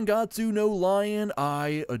 Sangatsu no Lion,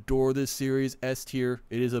 I adore this series. S tier.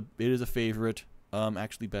 It is a favorite.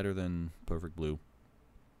 Actually better than Perfect Blue.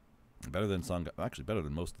 Better than actually better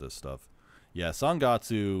than most of this stuff. Yeah,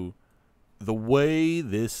 Sangatsu, the way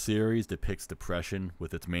this series depicts depression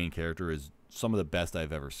with its main character is some of the best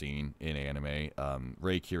I've ever seen in anime.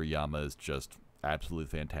 Rei Kiriyama is just absolutely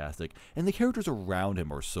fantastic, and the characters around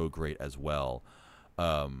him are so great as well.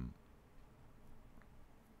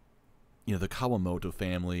 The Kawamoto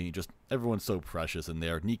family, just everyone's so precious in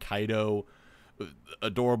there. Nikaido,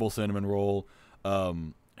 adorable cinnamon roll.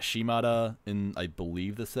 Shimada in, I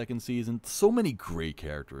believe, the second season. So many great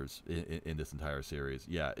characters in this entire series.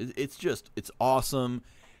 Yeah, it's awesome.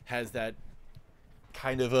 Has that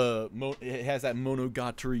kind of it has that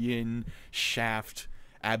Monogatarian Shaft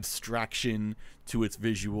abstraction to its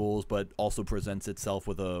visuals, but also presents itself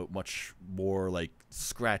with a much more like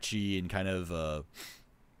scratchy and kind of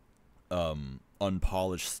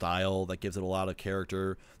unpolished style that gives it a lot of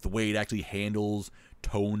character. The way it actually handles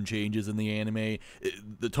tone changes in the anime,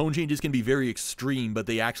 the tone changes can be very extreme, but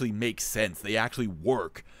they actually make sense. They actually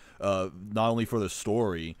work, not only for the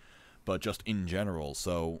story, but just in general.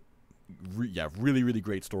 So really, really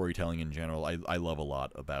great storytelling in general. I love a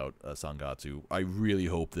lot about Sangatsu. I really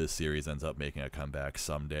hope this series ends up making a comeback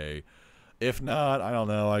someday. If not, I don't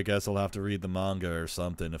know. I guess I'll have to read the manga or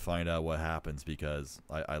something to find out what happens, because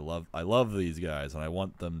I love these guys and I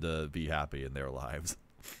want them to be happy in their lives.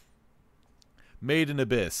 Made in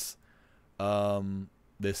Abyss.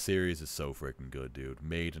 This series is so freaking good, dude.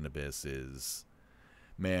 Made in Abyss is...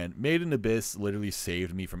 Man, Made in Abyss literally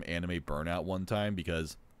saved me from anime burnout one time,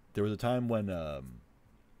 because there was a time when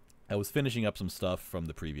I was finishing up some stuff from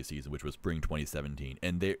the previous season, which was Spring 2017,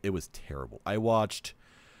 and it was terrible. I watched...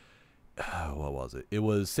 what was it? It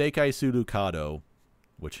was Seikai Surukado,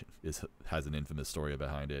 which has an infamous story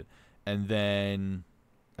behind it. And then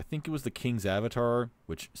I think it was The King's Avatar,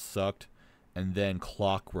 which sucked. and then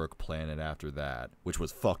Clockwork Planet after that, which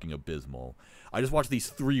was fucking abysmal. I just watched these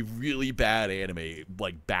 3 really bad anime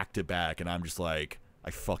like back to back, and I'm just like,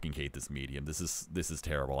 I fucking hate this medium. This is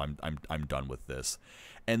terrible. I'm done with this.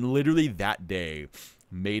 And literally that day,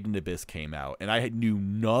 Made in Abyss came out, and I knew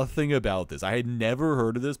nothing about this. I had never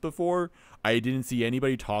heard of this before. I didn't see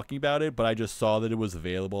anybody talking about it, but I just saw that it was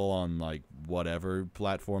available on like whatever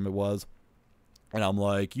platform it was. And I'm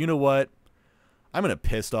like, you know what? I'm in a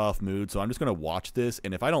pissed off mood, so I'm just going to watch this,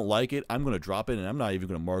 and if I don't like it, I'm going to drop it, and I'm not even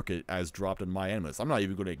going to mark it as dropped on my anime list. I'm not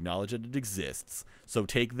even going to acknowledge that it exists. So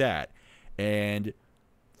take that. And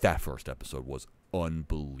that first episode was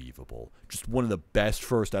unbelievable. Just one of the best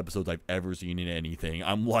first episodes I've ever seen in anything.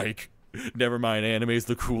 I'm like, never mind, anime's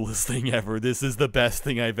the coolest thing ever. This is the best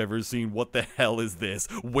thing I've ever seen. What the hell is this?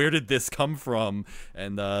 Where did this come from?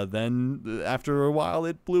 And then after a while,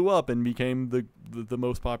 it blew up and became the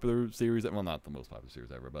most popular series. Well, not the most popular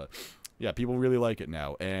series ever, but yeah, people really like it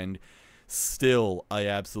now. And still, I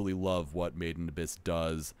absolutely love what Made in Abyss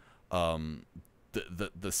does.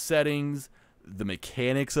 The settings, the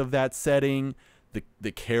mechanics of that setting,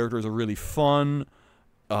 the characters are really fun.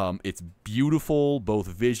 It's beautiful, both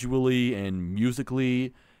visually and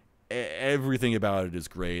musically. Everything about it is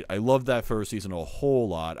great. I loved that first season a whole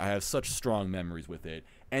lot. I have such strong memories with it.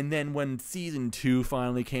 And then when season 2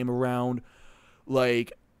 finally came around,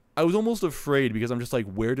 like, I was almost afraid because I'm just like,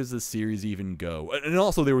 where does this series even go? And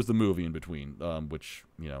also there was the movie in between, which,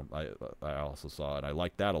 you know, I also saw, and I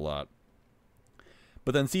liked that a lot.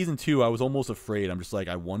 But then season 2, I was almost afraid. I'm just like,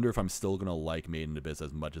 I wonder if I'm still going to like Made in Abyss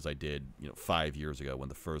as much as I did, 5 years ago when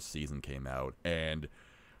the first season came out. And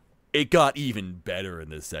it got even better in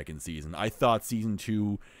this second season. I thought season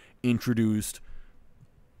 2 introduced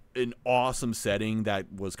an awesome setting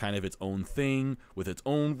that was kind of its own thing with its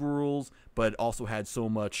own rules, but also had so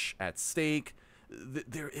much at stake.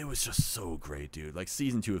 It was just so great, dude. Like,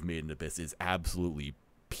 season 2 of Made in Abyss is absolutely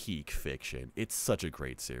peak fiction. It's such a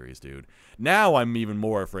great series, dude. Now I'm even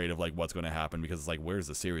more afraid of like what's going to happen, because it's like, where's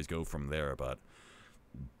the series go from there? But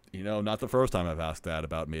not the first time I've asked that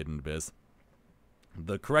about Made in Abyss.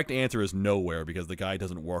 The correct answer is nowhere, because the guy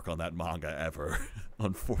doesn't work on that manga ever.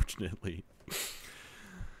 Unfortunately.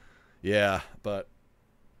 Yeah, but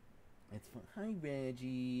it's fun. Hi,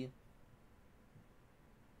 Reggie.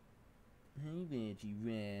 Hi, Reggie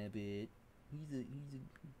Rabbit. He's a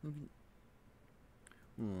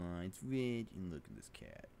oh, it's red, and look at this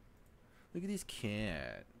cat. Look at this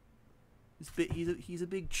cat. He's a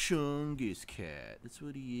big Chungus cat. That's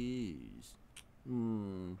what he is.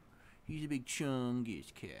 He's a big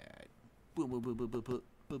Chungus cat.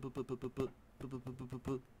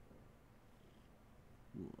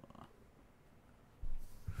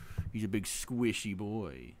 He's a big squishy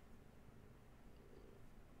boy.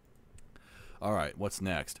 All right, what's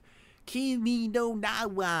next? Kimi no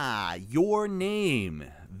Nawa, Your Name,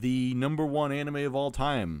 the #1 anime of all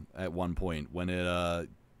time at one point when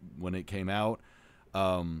it came out,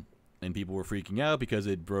 and people were freaking out because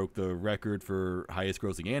it broke the record for highest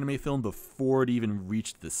grossing anime film before it even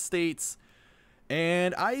reached the States.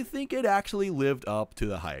 And I think it actually lived up to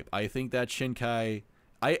the hype. I think that Shinkai,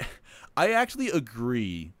 I actually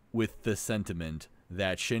agree with the sentiment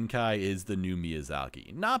that Shinkai is the new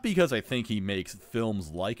Miyazaki. Not because I think he makes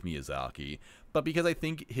films like Miyazaki, but because I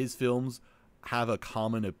think his films have a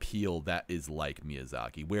common appeal that is like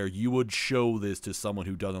Miyazaki, where you would show this to someone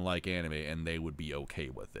who doesn't like anime and they would be okay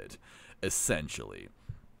with it, essentially.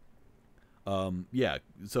 Yeah,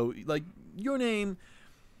 so, like, Your Name,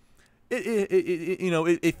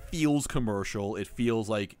 it feels commercial. It feels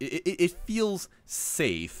like, it feels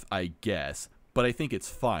safe, I guess, but I think it's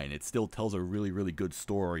fine. It still tells a really, really good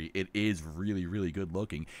story. It is really, really good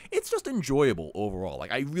looking. It's just enjoyable overall.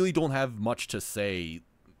 Like, I really don't have much to say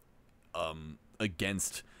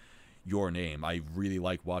against Your Name. I really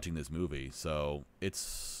like watching this movie, so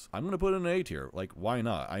I'm gonna put it in an A tier. Like, why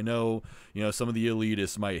not? I know, some of the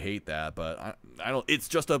elitists might hate that, but I don't. It's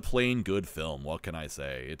just a plain good film. What can I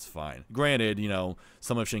say? It's fine. Granted,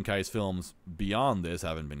 some of Shinkai's films beyond this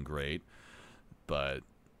haven't been great, but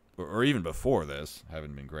or even before this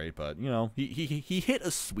haven't been great. But he hit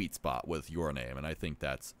a sweet spot with Your Name, and I think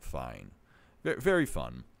that's fine. Very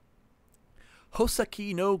fun.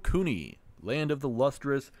 Hoseki no Kuni, Land of the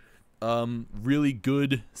Lustrous. Really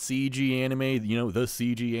good CG anime, the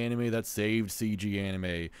CG anime that saved CG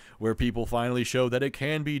anime, where people finally show that it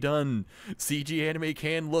can be done. CG anime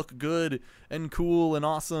can look good and cool and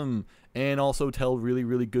awesome, and also tell really,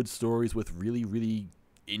 really good stories with really, really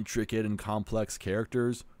intricate and complex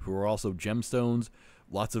characters who are also gemstones.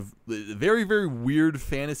 lots of very, very weird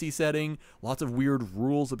fantasy setting, lots of weird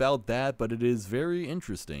rules about that, but it is very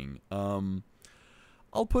interesting.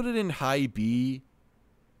 I'll put it in high B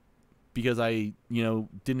because I,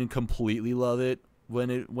 didn't completely love it when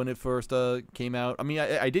it first came out. I mean,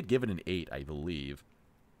 I did give it an 8, I believe.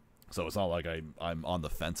 So it's not like I'm on the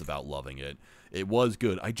fence about loving it. It was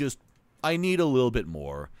good. I need a little bit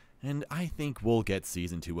more. And I think we'll get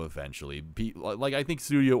season 2 eventually. I think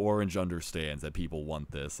Studio Orange understands that people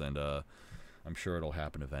want this, and I'm sure it'll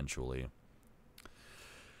happen eventually.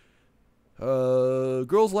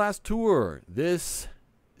 Girls Last Tour. This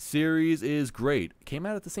series is great. Came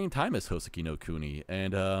out at the same time as Hoseki no Kuni,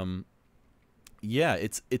 and yeah,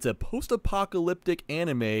 it's a post-apocalyptic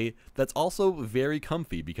anime that's also very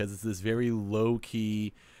comfy because it's this very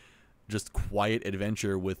low-key, just quiet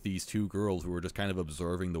adventure with these two girls who are just kind of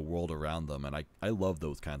observing the world around them, and I love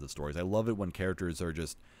those kinds of stories. I love it when characters are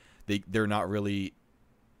just they don't really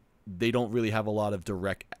have a lot of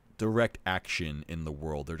direct action in the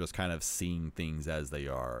world. They're just kind of seeing things as they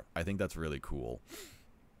are. I think that's really cool.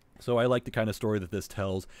 So I like the kind of story that this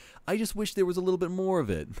tells. I just wish there was a little bit more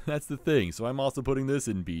of it. That's the thing. So I'm also putting this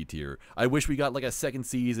in B tier. I wish we got like a second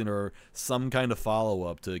season or some kind of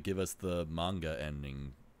follow-up to give us the manga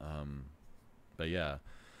ending. But yeah,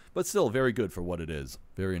 but still very good for what it is.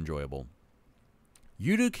 Very enjoyable.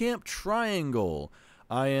 Yudu Camp Triangle.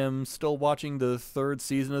 I am still watching the 3rd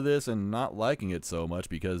season of this and not liking it so much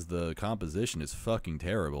because the composition is fucking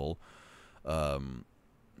terrible.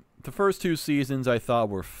 The first 2 seasons I thought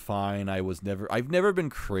were fine. I've never been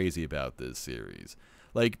crazy about this series.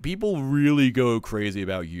 Like, people really go crazy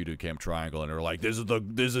about Yudu Camp Triangle and are like, this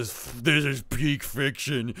is peak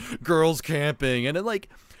fiction, girls camping, and then like,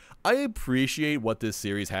 I appreciate what this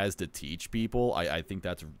series has to teach people. I think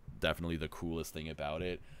that's definitely the coolest thing about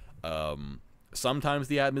it. Sometimes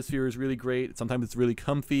the atmosphere is really great. Sometimes it's really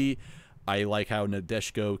comfy. I like how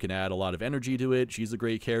Nadeshiko can add a lot of energy to it. She's a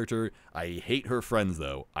great character. I hate her friends,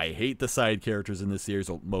 though. I hate the side characters in this series,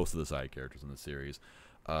 or most of the side characters in this series.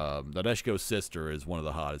 Nadeshiko's sister is one of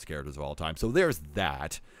the hottest characters of all time. So there's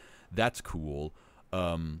that. That's cool.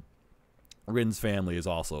 Rin's family is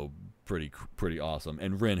also pretty awesome,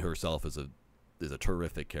 and Rin herself is a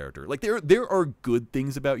terrific character. Like, there are good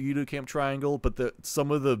things about Yudu Camp Triangle, but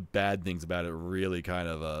some of the bad things about it really kind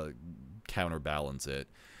of counterbalance it.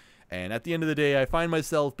 And at the end of the day, I find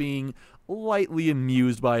myself being lightly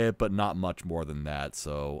amused by it, but not much more than that.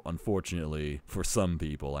 So, unfortunately, for some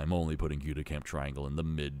people, I'm only putting Yudu Camp Triangle in the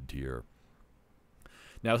mid tier.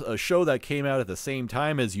 Now, a show that came out at the same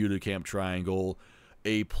time as Yudu Camp Triangle,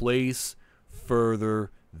 A Place Further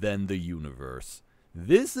Than the Universe.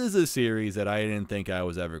 This is a series that I didn't think I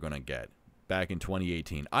was ever going to get back in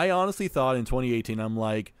 2018. I honestly thought in 2018, I'm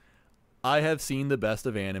like, I have seen the best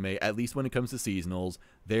of anime, at least when it comes to seasonals.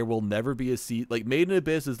 There will never be like, Made in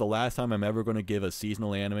Abyss is the last time I'm ever going to give a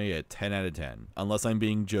seasonal anime a 10 out of 10, unless I'm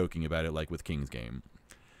being joking about it, like with King's Game.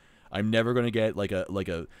 I'm never going to get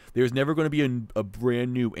there's never going to be a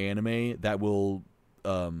brand new anime that will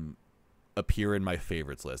appear in my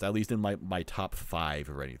favorites list, at least in my top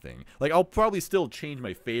 5 or anything. Like, I'll probably still change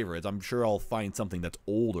my favorites. I'm sure I'll find something that's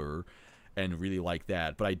older and really like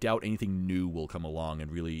that, but I doubt anything new will come along and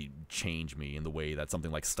really change me in the way that something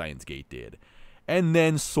like Steins Gate did. And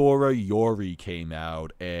then Sora Yori came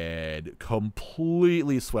out and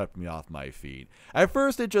completely swept me off my feet. At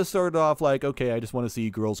first, it just started off like, okay, I just want to see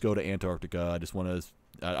girls go to Antarctica. I just want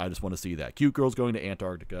to see that. Cute girls going to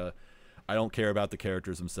Antarctica. I don't care about the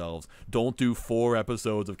characters themselves. Don't do 4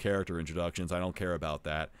 episodes of character introductions. I don't care about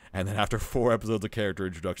that. And then after 4 episodes of character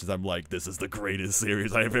introductions, I'm like, this is the greatest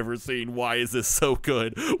series I've ever seen. Why is this so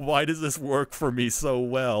good? Why does this work for me so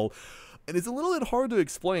well? And it's a little bit hard to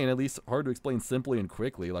explain, at least hard to explain simply and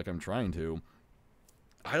quickly, like I'm trying to.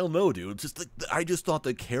 I don't know, dude. Just I just thought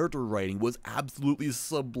the character writing was absolutely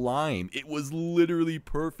sublime. It was literally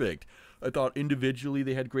perfect. I thought individually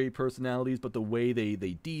they had great personalities, but the way they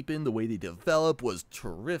deepened, the way they developed was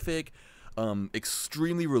terrific.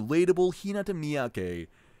 Extremely relatable. Hinata Miyake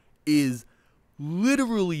is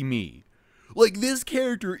literally me. Like, this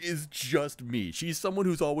character is just me. She's someone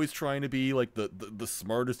who's always trying to be, like, the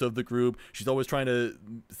smartest of the group. She's always trying to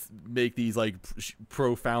make these, like,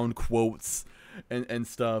 profound quotes and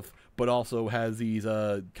stuff, but also has these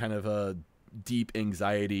kind of deep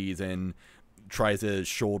anxieties and tries to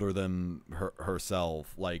shoulder them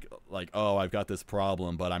herself. Like, oh, I've got this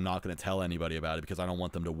problem, but I'm not going to tell anybody about it because I don't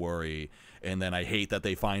want them to worry. And then I hate that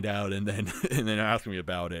they find out and then ask me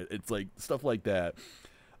about it. It's like stuff like that.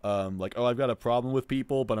 Like, oh, I've got a problem with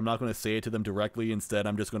people, but I'm not going to say it to them directly. Instead,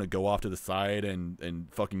 I'm just going to go off to the side and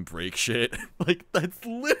fucking break shit. Like, that's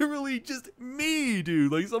literally just me,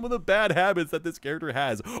 dude. Like, some of the bad habits that this character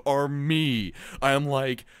has are me. I'm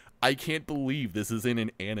like, I can't believe this is in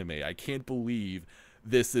an anime. I can't believe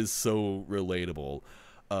this is so relatable.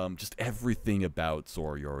 Just everything about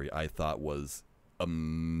Sorayori I thought was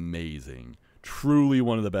amazing. Truly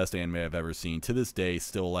one of the best anime I've ever seen. To this day,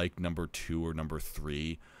 still like number 2 or number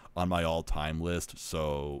 3 on my all-time list.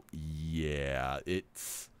 So yeah,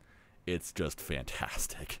 it's just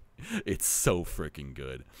fantastic. It's so freaking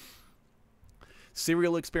good.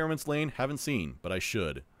 Serial Experiments Lane, haven't seen, but I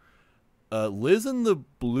should. Liz and the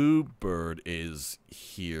Bluebird is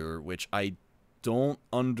here, which I don't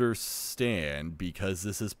understand because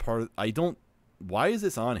this is part of... Why is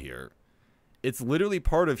this on here? It's literally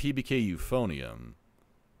part of Hibike Euphonium.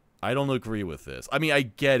 I don't agree with this. I mean, I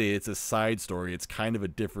get it. It's a side story. It's kind of a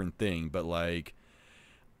different thing. But, like,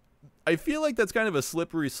 I feel like that's kind of a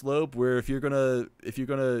slippery slope where if you're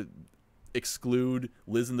gonna exclude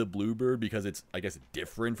Liz and the Bluebird because it's, I guess,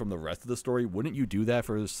 different from the rest of the story, wouldn't you do that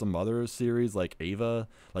for some other series like Ava?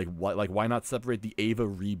 Like, why not separate the Ava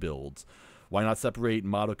rebuilds? Why not separate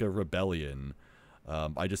Madoka Rebellion?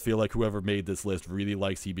 I just feel like whoever made this list really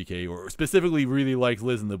likes Hibike, or specifically really likes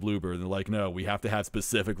Liz and the Bluebird. And they're like, no, we have to have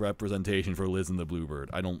specific representation for Liz and the Bluebird.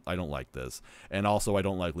 I don't like this. And also, I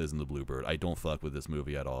don't like Liz and the Bluebird. I don't fuck with this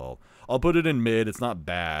movie at all. I'll put it in mid. It's not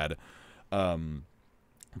bad.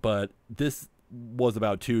 But this was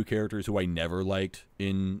about 2 characters who I never liked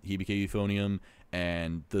in Hibike Euphonium,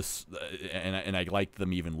 and I liked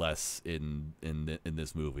them even less in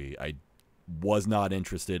this movie. I was not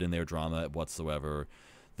interested in their drama whatsoever.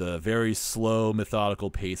 The very slow, methodical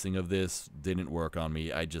pacing of this didn't work on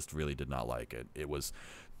me. I just really did not like it. It was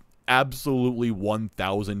absolutely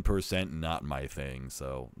 1000% not my thing.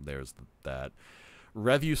 So there's that.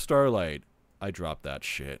 Revue Starlight, I dropped that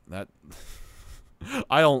shit. That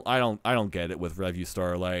I don't get it with Revue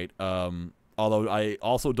Starlight. Although I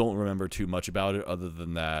also don't remember too much about it other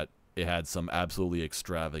than that it had some absolutely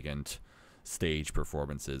extravagant stage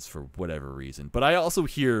performances for whatever reason. But I also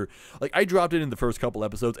hear, like, I dropped it in the first couple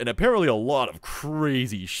episodes, and apparently a lot of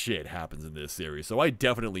crazy shit happens in this series, so I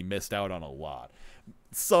definitely missed out on a lot.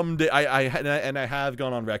 Someday, I have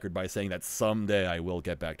gone on record by saying that someday I will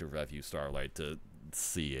get back to Revue Starlight to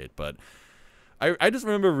see it, but I just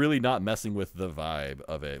remember really not messing with the vibe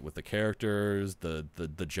of it, with the characters,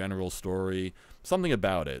 the general story. Something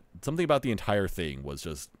about it, something about the entire thing was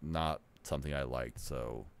just not something I liked,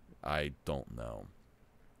 so I don't know.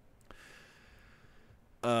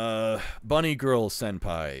 Bunny Girl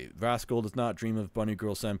Senpai. Rascal does not dream of Bunny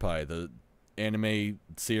Girl Senpai, the anime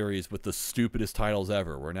series with the stupidest titles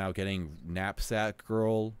ever. We're now getting Knapsack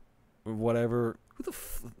Girl or whatever. Who the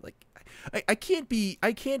like? I can't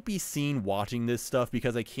be seen watching this stuff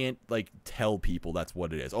because I can't, like, tell people that's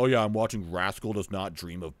what it is. Oh yeah, I'm watching Rascal Does Not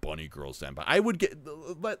Dream of Bunny Girl Senpai. I would get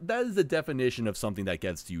that is the definition of something that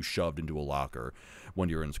gets you shoved into a locker when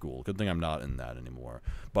you're in school. Good thing I'm not in that anymore,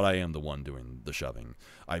 but I am the one doing the shoving.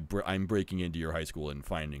 I'm breaking into your high school and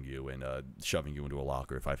finding you and shoving you into a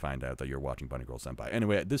locker if I find out that you're watching Bunny Girl Senpai.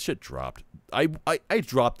 Anyway, this shit dropped. I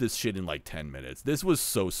dropped this shit in like 10 minutes. This was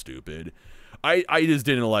so stupid. I just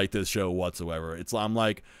didn't like this show whatsoever. I'm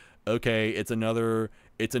like, okay, it's another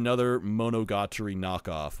Monogatari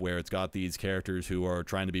knockoff where it's got these characters who are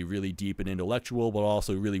trying to be really deep and intellectual but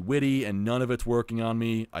also really witty, and none of it's working on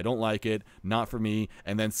me. I don't like it, not for me.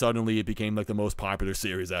 And then suddenly it became like the most popular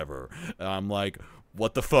series ever. I'm like,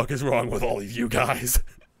 what the fuck is wrong with all of you guys?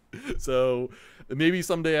 So maybe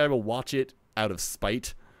someday I will watch it out of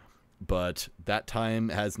spite, but that time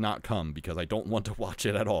has not come because I don't want to watch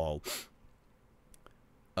it at all.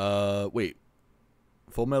 Wait.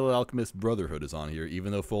 Full Metal Alchemist Brotherhood is on here,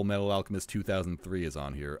 even though Full Metal Alchemist 2003 is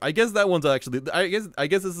on here. I guess that one's actually... I guess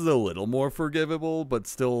this is a little more forgivable, but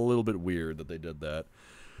still a little bit weird that they did that.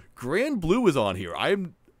 Grand Blue is on here.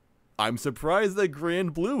 I'm surprised that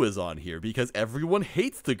Grand Blue is on here, because everyone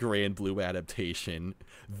hates the Grand Blue adaptation.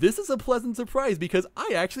 This is a pleasant surprise, because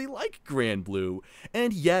I actually like Grand Blue.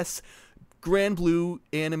 And yes, Grand Blue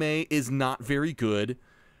anime is not very good.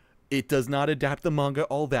 It does not adapt the manga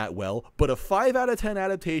all that well, but a 5 out of 10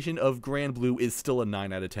 adaptation of Grand Blue is still a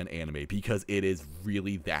 9 out of 10 anime because it is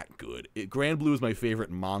really that good. Grand Blue is my favorite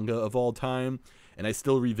manga of all time, and I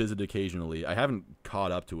still revisit occasionally. I haven't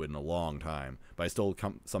caught up to it in a long time, but I still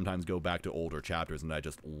sometimes go back to older chapters and I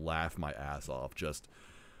just laugh my ass off.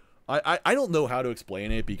 I don't know how to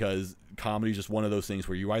explain it because comedy is just one of those things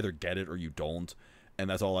where you either get it or you don't. and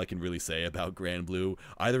that's all I can really say about Grand Blue.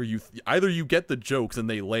 Either you get the jokes and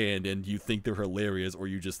they land and you think they're hilarious, or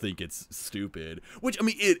you just think it's stupid. Which, I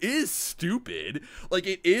mean, it is stupid. Like,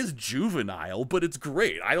 it is juvenile, but it's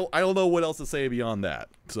great. I don't know what else to say beyond that.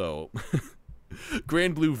 So,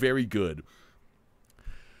 Grand Blue, very good.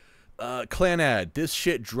 Clannad, this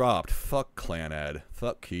shit dropped. Fuck Clannad.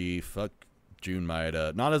 Fuck Key. Fuck Jun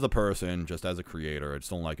Maeda. Not as a person, just as a creator. I just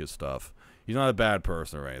don't like his stuff. He's not a bad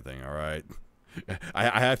person or anything, alright?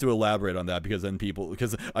 I have to elaborate on that because then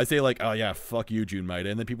because I say like, oh yeah, fuck you, Jun Maeda,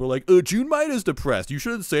 and then people are like, Jun Maeda's depressed. You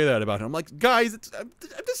shouldn't say that about him. I'm like, guys, I'm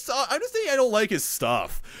just saying I don't like his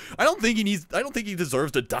stuff. I don't think he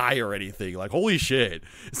deserves to die or anything. Like, holy shit,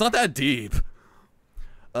 it's not that deep.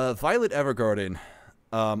 Violet Evergarden.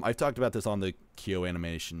 I've talked about this on the Kyoto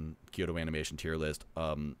Animation tier list.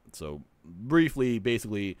 So briefly,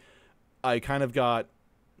 basically, I kind of got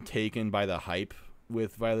taken by the hype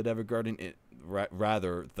with Violet Evergarden.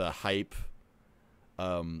 Rather, the hype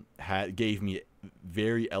gave me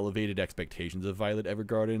very elevated expectations of Violet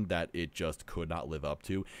Evergarden that it just could not live up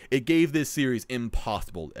to. It gave this series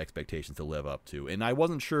impossible expectations to live up to, and I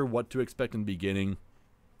wasn't sure what to expect in the beginning.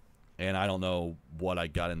 And I don't know what I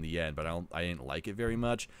got in the end, but I didn't like it very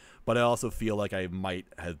much. But I also feel like I might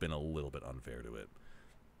have been a little bit unfair to it.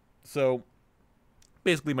 So,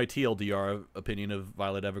 basically my TLDR opinion of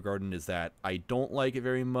Violet Evergarden is that I don't like it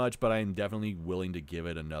very much, but I'm definitely willing to give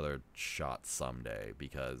it another shot someday,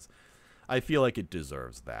 because I feel like it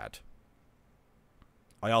deserves that.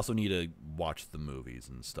 I also need to watch the movies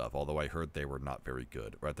and stuff, although I heard they were not very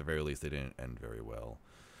good, or at the very least they didn't end very well.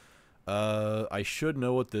 I should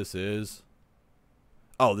know what this is.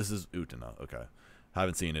 Oh, this is Utena. Okay.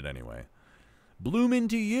 Haven't seen it anyway. Bloom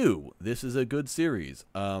Into You. This is a good series.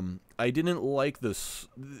 I didn't like this.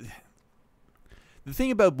 The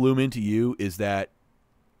thing about Bloom Into You is that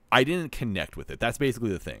I didn't connect with it. That's basically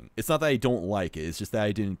the thing. It's not that I don't like it. It's just that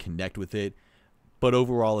I didn't connect with it. But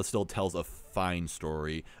overall, it still tells a fine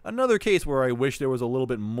story. Another case where I wish there was a little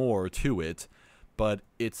bit more to it. But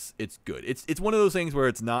it's good. It's one of those things where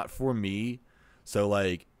it's not for me, so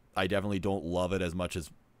like I definitely don't love it as much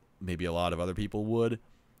as maybe a lot of other people would,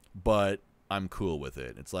 but I'm cool with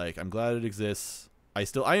it. It's like, I'm glad it exists.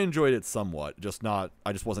 I enjoyed it somewhat,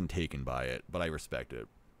 I just wasn't taken by it, but I respect it.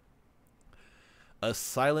 A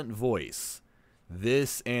Silent Voice.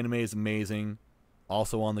 This anime is amazing.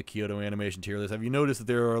 Also on the Kyoto Animation tier list. Have you noticed that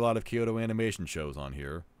there are a lot of Kyoto Animation shows on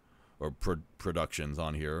here, or productions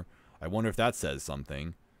on here? I wonder if that says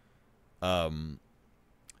something.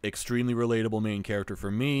 Extremely relatable main character for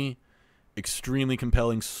me. Extremely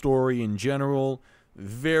compelling story in general.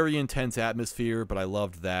 Very intense atmosphere, but I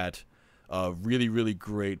loved that. Really, really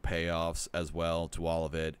great payoffs as well to all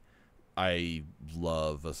of it. I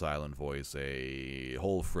love A Silent Voice a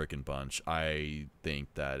whole frickin' bunch. I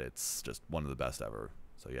think that it's just one of the best ever.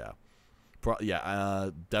 So yeah.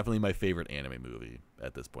 Definitely my favorite anime movie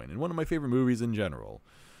at this point. And one of my favorite movies in general.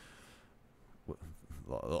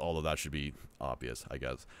 Although that should be obvious, I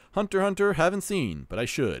guess. Hunter x Hunter, haven't seen, but I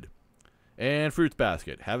should. And Fruits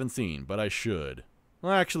Basket, haven't seen, but I should.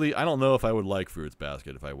 Well, actually, I don't know if I would like Fruits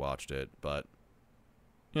Basket if I watched it, but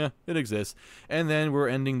yeah, it exists. And then we're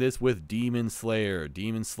ending this with Demon Slayer.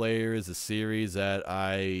 Demon Slayer is a series that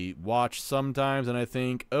I watch sometimes, and I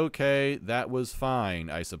think, okay, that was fine,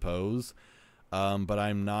 I suppose. But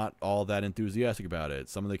I'm not all that enthusiastic about it.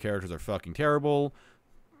 Some of the characters are fucking terrible.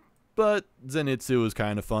 But Zenitsu is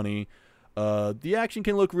kind of funny. The action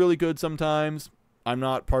can look really good sometimes. I'm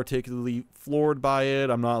not particularly floored by it.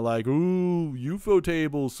 I'm not like, ooh, UFO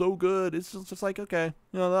table, so good. It's just like, okay,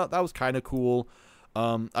 you know, that was kind of cool.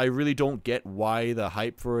 I really don't get why the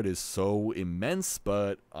hype for it is so immense,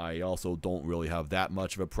 but I also don't really have that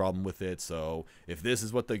much of a problem with it. So if this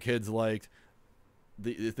is what the kids liked,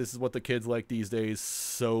 if this is what the kids like these days,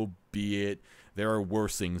 so be it. There are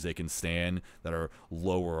worse things they can stand that are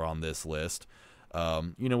lower on this list.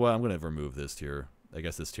 You know what? I'm going to remove this tier. I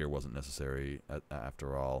guess this tier wasn't necessary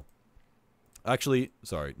after all. Actually,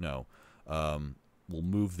 sorry, no. We'll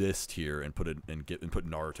move this tier and put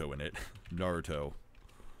Naruto in it. Naruto.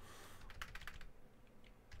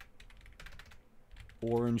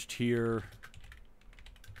 Orange tier.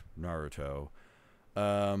 Naruto.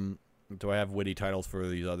 Do I have witty titles for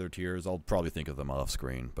these other tiers? I'll probably think of them off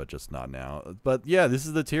screen, but just not now. But yeah, this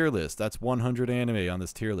is the tier list. That's 100 anime on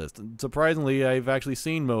this tier list. And surprisingly, I've actually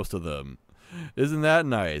seen most of them. Isn't that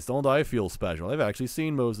nice? Don't I feel special? I've actually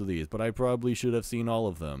seen most of these, but I probably should have seen all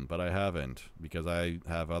of them, but I haven't, because I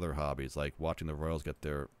have other hobbies, like watching the Royals get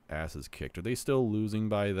their asses kicked. Are they still losing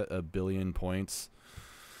by a billion points?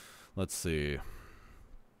 Let's see.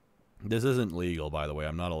 This isn't legal, by the way.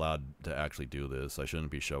 I'm not allowed to actually do this. I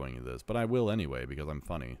shouldn't be showing you this, but I will anyway because I'm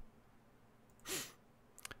funny.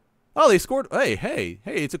 Oh, they scored. Hey! Hey!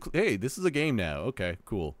 This is a game now. Okay,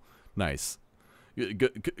 cool, nice.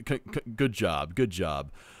 Good job. Good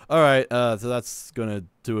job. All right. So that's gonna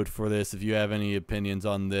do it for this. If you have any opinions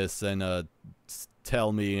on this, then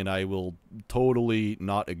tell me, and I will totally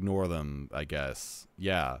not ignore them. I guess.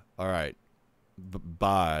 Yeah. All right.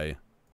 Bye.